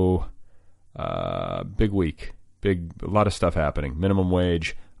 So, big week. A lot of stuff happening. Minimum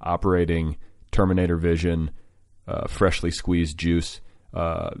wage, operating, Terminator Vision, freshly squeezed juice.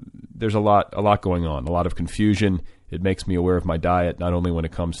 There's a lot going on, a lot of confusion. It makes me aware of my diet, not only when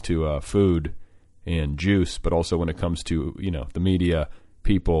it comes to food and juice, but also when it comes to, the media,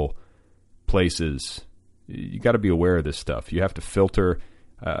 people, places. You got to be aware of this stuff. You have to filter.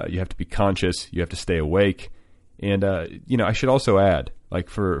 You have to be conscious. You have to stay awake. And, I should also add, like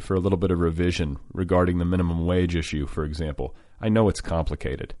for a little bit of revision regarding the minimum wage issue, for example, I know it's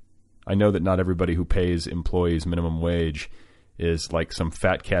complicated. I know that not everybody who pays employees minimum wage is like some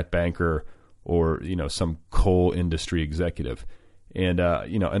fat cat banker or, some coal industry executive. And,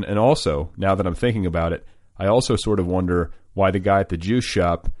 and also, now that I'm thinking about it, I also sort of wonder why the guy at the juice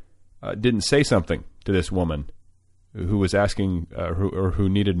shop didn't say something to this woman who was asking who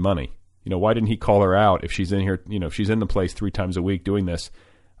needed money. Why didn't he call her out if she's in here, if she's in the place 3 times a week doing this,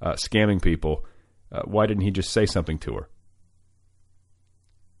 scamming people? Why didn't he just say something to her?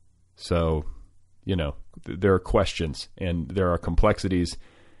 So, there are questions and there are complexities,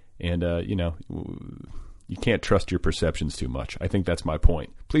 and, you can't trust your perceptions too much. I think that's my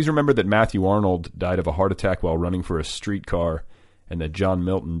point. Please remember that Matthew Arnold died of a heart attack while running for a streetcar, and that John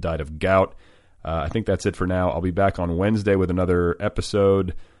Milton died of gout. I think that's it for now. I'll be back on Wednesday with another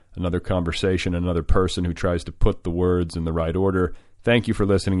episode, another conversation, another person who tries to put the words in the right order. Thank you for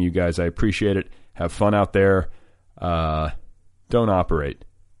listening, you guys. I appreciate it. Have fun out there. Don't operate.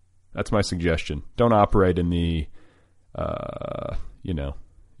 That's my suggestion. Don't operate in the,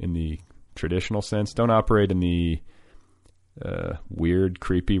 in the traditional sense. Don't operate in the weird,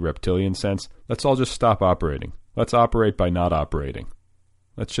 creepy, reptilian sense. Let's all just stop operating. Let's operate by not operating.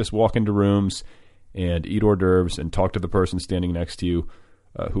 Let's just walk into rooms and eat hors d'oeuvres and talk to the person standing next to you,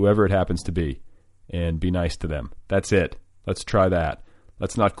 whoever it happens to be, and be nice to them. That's it. Let's try that.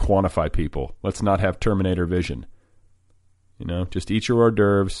 Let's not quantify people. Let's not have Terminator Vision. Just eat your hors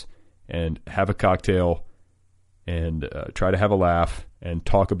d'oeuvres and have a cocktail and try to have a laugh and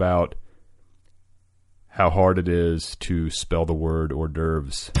talk about how hard it is to spell the word hors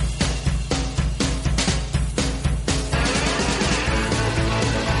d'oeuvres.